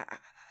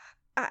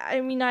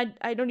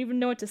 I don't even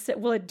know what to say.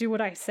 Will it do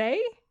what I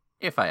say?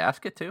 If I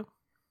ask it to.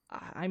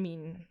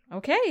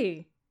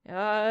 Okay.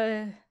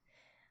 I'll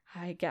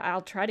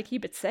try to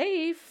keep it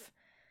safe.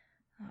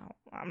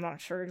 I'm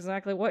not sure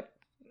exactly what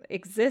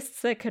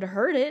exists that could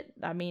hurt it.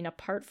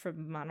 Apart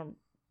from, I don't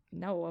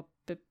know,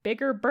 a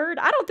bigger bird?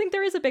 I don't think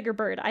there is a bigger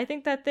bird. I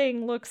think that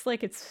thing looks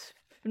like it's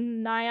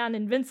nigh on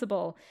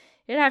invincible.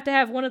 It'd have to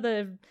have one of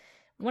the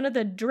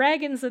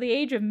dragons of the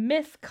Age of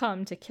Myth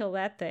come to kill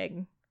that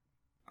thing.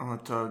 I'm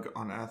gonna tug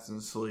on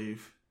Athens'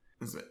 sleeve.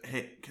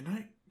 Hey, can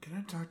I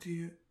talk to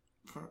you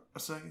for a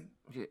second?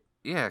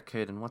 Yeah,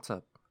 Caden, what's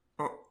up?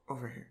 Oh,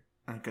 over here.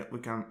 I'm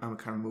kind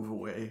of move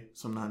away,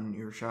 so I'm not in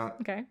earshot.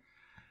 Okay.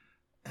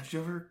 Have you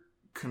ever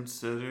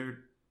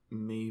considered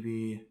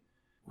maybe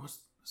what's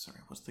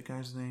the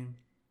guy's name?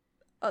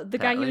 The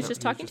guy he was just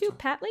talking to,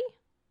 Patley?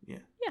 Yeah.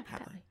 Yeah,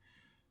 Patley.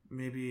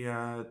 Maybe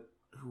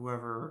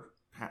whoever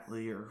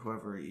Patley or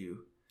whoever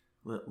you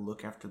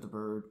look after the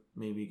bird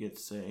maybe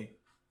gets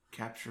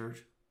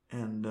captured,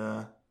 and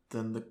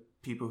then the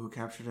people who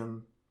captured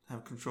him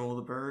have control of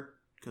the bird,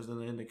 because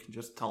then they can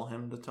just tell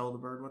him to tell the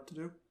bird what to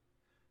do,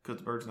 because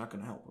the bird's not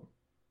going to help him.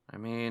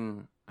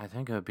 I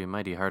think it would be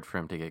mighty hard for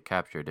him to get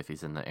captured if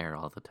he's in the air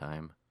all the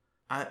time.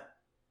 I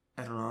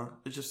don't know.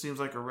 It just seems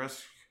like a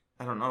risk.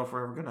 I don't know if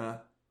we're ever going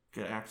to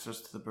get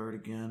access to the bird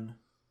again.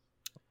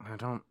 I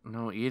don't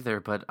know either,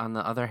 but on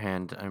the other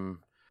hand,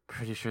 I'm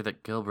pretty sure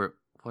that Gilbert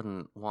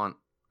wouldn't want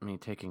me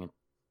taking a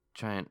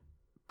giant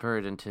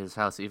bird into his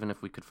house, even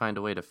if we could find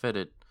a way to fit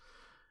it.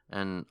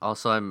 And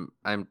also,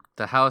 I'm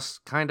the house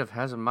kind of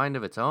has a mind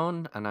of its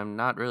own, and I'm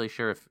not really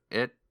sure if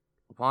it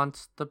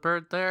wants the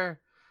bird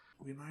there.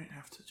 We might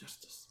have to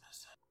just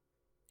dismiss it.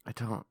 I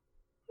don't.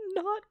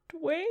 Not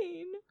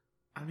Dwayne.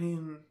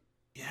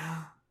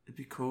 Yeah, it'd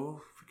be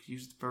cool if we could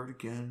use the bird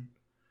again.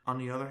 On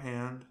the other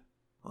hand,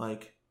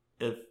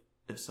 if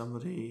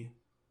somebody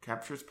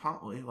captures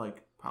Potley,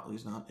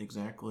 Potley's not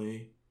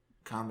exactly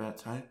combat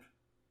type.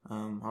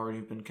 Already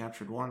been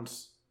captured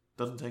once.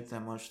 Doesn't take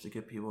that much to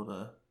get people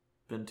to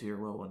bend to your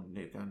will when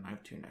they've got a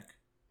knife to your neck.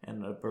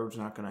 And the bird's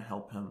not going to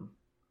help him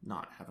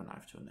not have a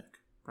knife to a neck,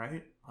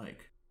 right?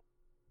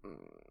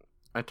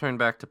 I turn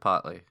back to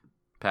Patley,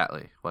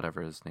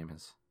 whatever his name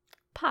is.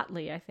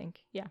 Potley, I think.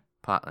 Yeah.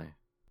 Potley.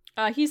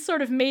 He's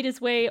sort of made his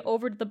way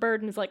over to the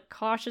bird and is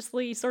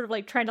cautiously sort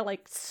of trying to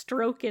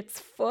stroke its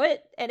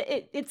foot, and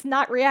it's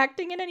not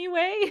reacting in any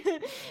way.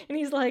 And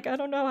he's I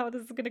don't know how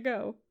this is gonna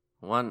go.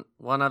 One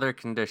other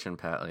condition,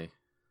 Patley.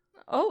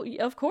 Oh,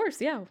 of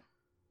course, yeah.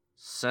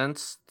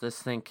 Since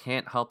this thing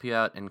can't help you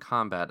out in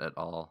combat at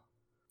all,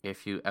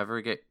 if you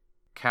ever get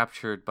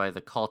captured by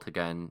the cult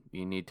again,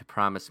 you need to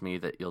promise me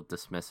that you'll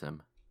dismiss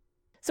him.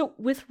 So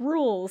with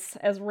rules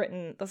as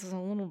written, this is a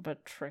little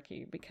bit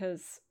tricky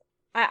because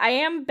I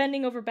am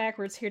bending over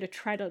backwards here to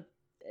try to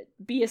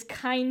be as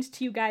kind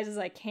to you guys as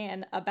I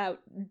can about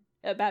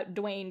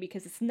Dwayne,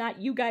 because it's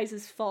not you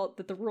guys' fault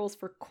that the rules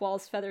for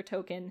Qual's Feather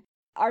Token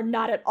are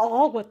not at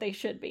all what they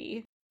should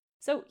be.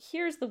 So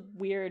here's the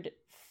weird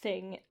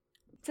thing. It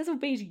says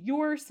obeys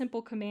your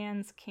simple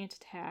commands, can't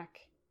attack.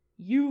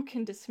 You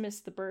can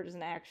dismiss the bird as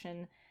an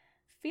action.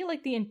 I feel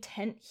like the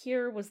intent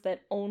here was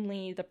that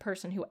only the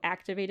person who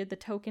activated the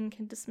token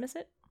can dismiss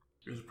it.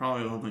 It was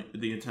probably only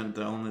the intent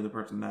that only the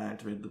person that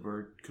activated the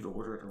bird could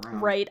order it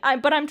around. Right.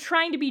 But I'm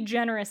trying to be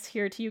generous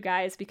here to you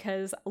guys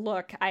because,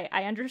 look,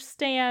 I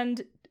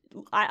understand.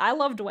 I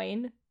love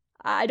Dwayne.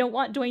 I don't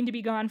want Dwayne to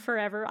be gone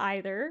forever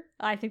either.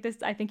 I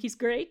think he's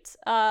great.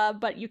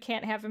 But you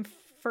can't have him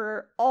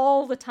for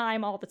all the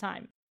time.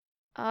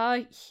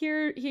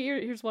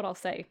 Here's what I'll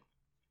say.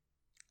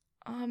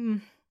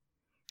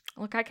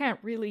 Look, I don't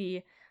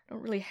really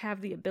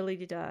have the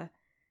ability to,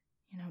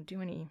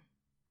 do any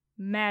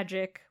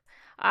magic.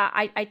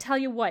 I tell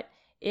you what,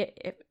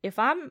 if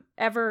I'm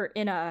ever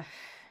in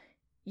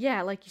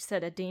like you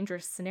said, a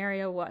dangerous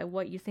scenario,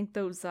 what you think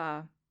those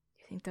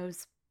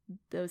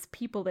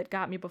people that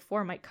got me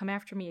before might come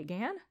after me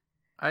again?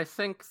 I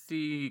think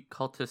the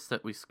cultists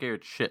that we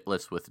scared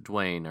shitless with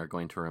Dwayne are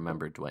going to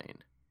remember Dwayne.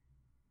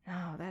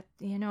 Oh, that,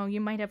 you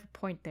might have a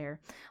point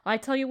there. Well, I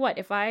tell you what,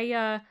 if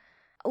I'm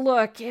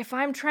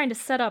trying to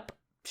set up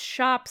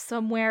shop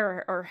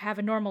somewhere or have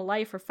a normal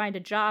life or find a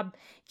job,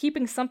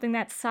 keeping something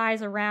that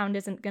size around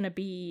isn't going to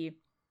be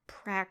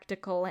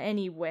practical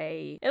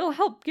anyway. It'll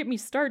help get me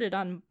started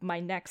on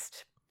my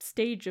next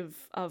stage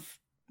of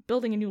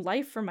building a new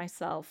life for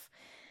myself.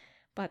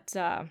 But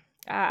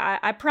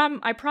I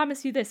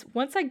promise you this,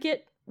 once I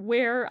get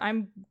where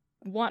I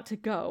want to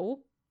go,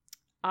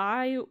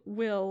 I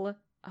will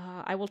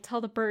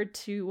tell the bird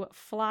to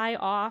fly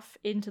off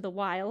into the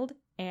wild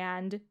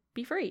and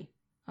be free.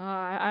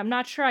 I'm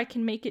not sure I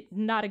can make it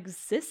not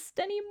exist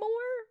anymore,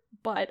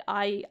 but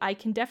I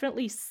can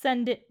definitely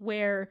send it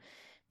where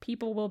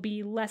people will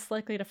be less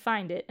likely to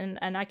find it,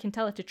 and I can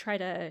tell it to try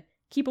to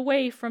keep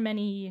away from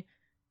any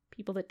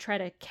people that try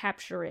to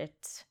capture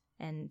it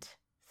and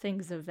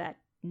things of that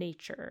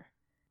nature.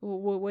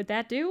 Would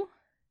that do?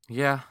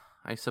 Yeah,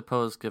 I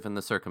suppose given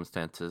the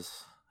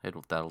circumstances,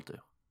 that'll do.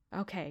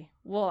 Okay,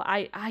 well,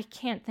 I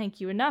can't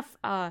thank you enough.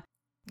 I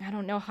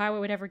don't know how I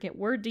would ever get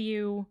word to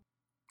you.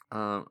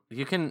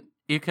 You can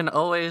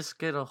always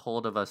get a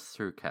hold of us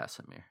through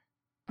Casimir.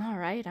 All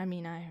right. I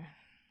mean, I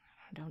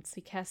don't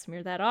see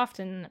Casimir that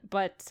often,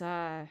 but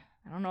I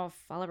don't know if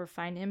I'll ever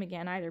find him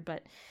again either.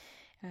 But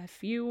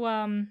if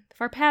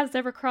our paths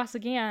ever cross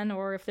again,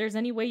 or if there's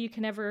any way you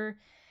can ever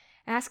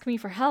ask me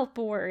for help,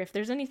 or if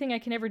there's anything I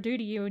can ever do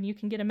to you and you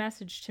can get a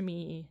message to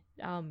me,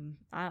 I'm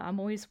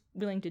always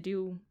willing to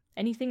do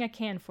anything I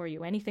can for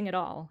you, anything at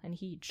all. And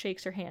he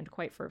shakes her hand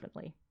quite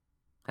fervently.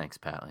 Thanks,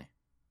 Pally.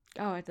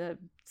 Oh, it's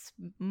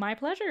my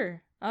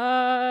pleasure.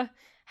 How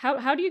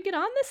do you get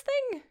on this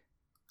thing?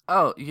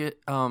 Oh,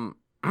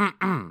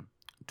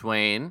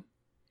 Dwayne.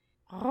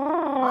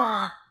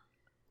 Oh.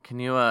 Can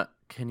you let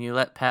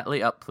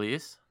Patley up,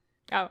 please?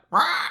 Oh,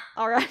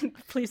 all right.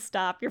 Please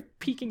stop. You're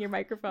peeking your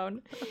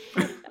microphone.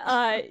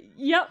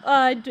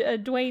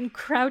 Dwayne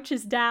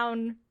crouches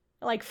down,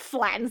 like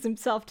flattens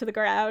himself to the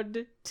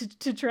ground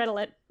to try to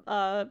let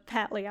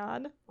Patley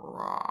on.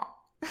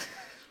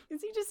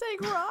 Is he just saying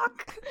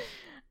rock?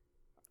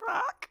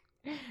 Rock?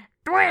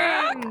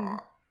 Dwayne!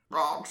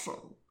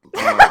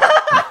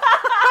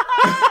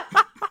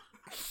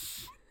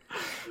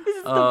 This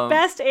is the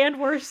best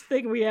and worst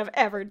thing we have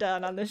ever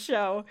done on the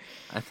show.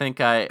 I think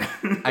I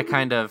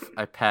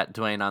pat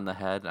Dwayne on the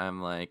head.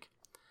 I'm like,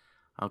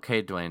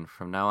 okay, Dwayne,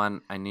 from now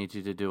on, I need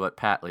you to do what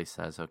Patley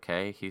says,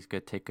 okay? He's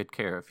going to take good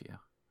care of you.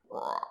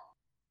 All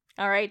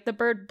right, the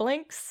bird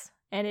blinks,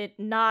 and it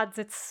nods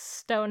its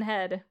stone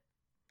head.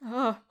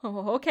 Oh,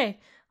 okay.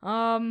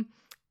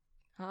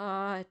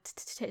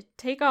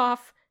 Take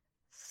off.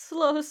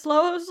 Slowly.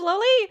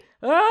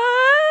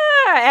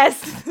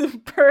 As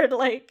the bird,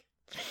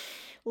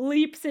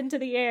 leaps into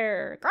the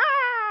air.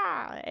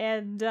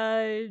 And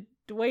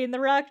Dwayne "The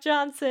Rock"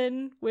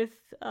 Johnson, with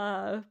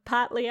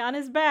Patley on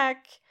his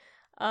back,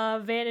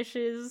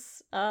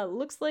 vanishes.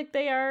 Looks like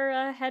they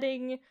are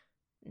heading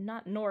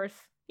not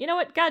north. You know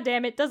what? God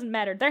damn it, doesn't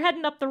matter. They're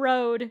heading up the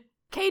road.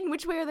 Caden,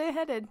 which way are they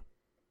headed?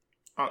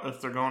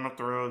 If they're going up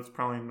the road, it's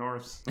probably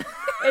north.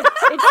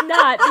 It's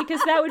not,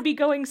 because that would be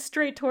going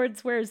straight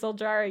towards where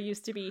Zuldara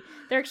used to be.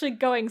 They're actually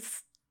going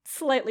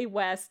slightly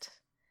west.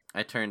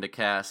 I turn to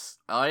Cass.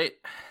 All right,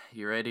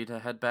 you ready to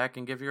head back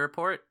and give your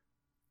report?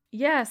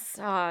 Yes.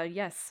 I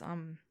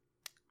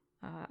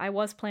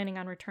was planning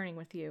on returning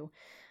with you.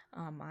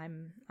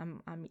 I'm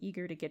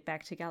eager to get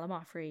back to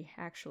Gallimaufry.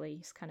 Actually,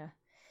 he's kind of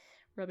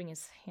rubbing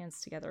his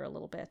hands together a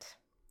little bit.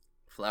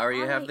 Flower,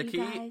 you have the you key.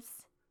 Guys.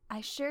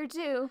 I sure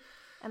do.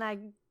 And I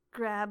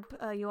grab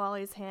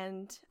Euali's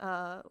hand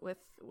with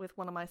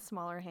one of my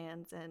smaller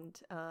hands and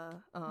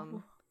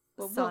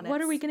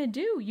what are we gonna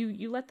do?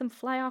 You let them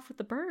fly off with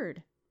the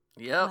bird.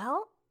 Yep.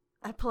 Well,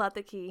 I pull out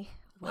the key.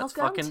 Let's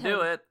Welcome fucking to do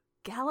it.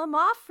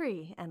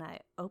 Gallimaufry, and I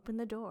open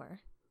the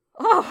door.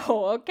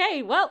 Oh,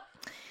 okay. Well,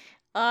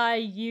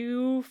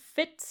 you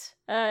fit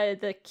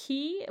the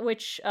key,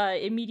 which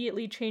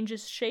immediately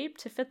changes shape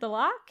to fit the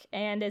lock,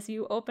 and as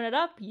you open it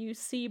up, you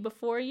see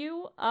before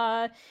you,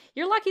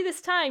 you're lucky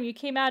this time. You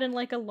came out in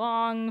a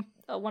long,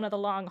 one of the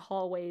long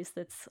hallways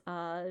that's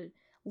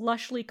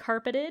lushly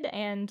carpeted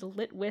and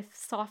lit with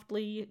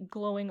softly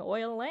glowing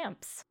oil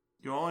lamps.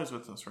 You're always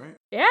with us, right?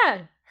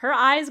 Yeah, her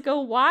eyes go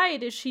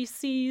wide as she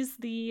sees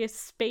the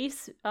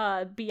space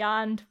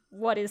beyond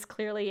what is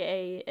clearly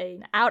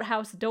an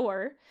outhouse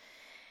door.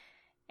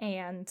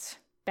 And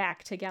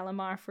back to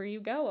Gallimar for you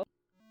go.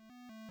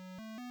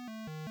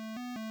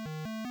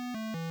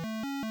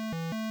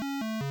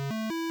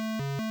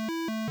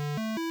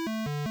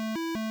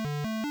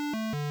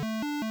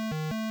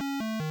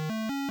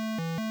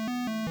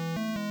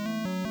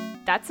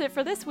 That's it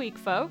for this week,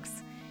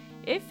 folks.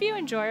 If you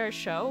enjoy our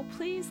show,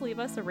 please leave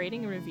us a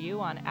rating and review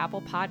on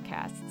Apple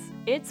Podcasts.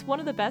 It's one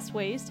of the best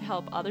ways to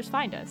help others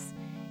find us.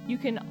 You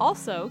can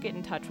also get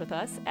in touch with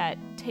us at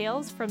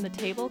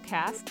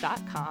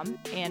talesfromthetablecast.com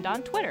and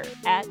on Twitter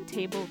at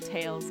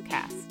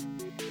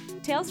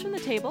TableTalesCast. Tales from the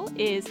Table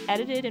is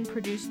edited and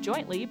produced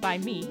jointly by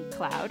me,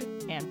 Cloud,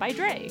 and by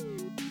Dre.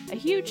 A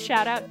huge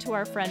shout out to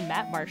our friend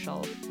Matt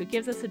Marshall, who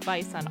gives us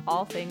advice on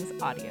all things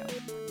audio.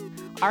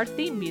 Our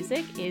theme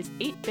music is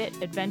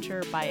 8-Bit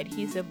Adventure by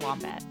Adhesive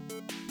Wombat.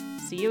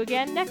 See you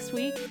again next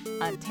week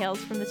on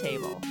Tales from the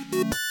Table.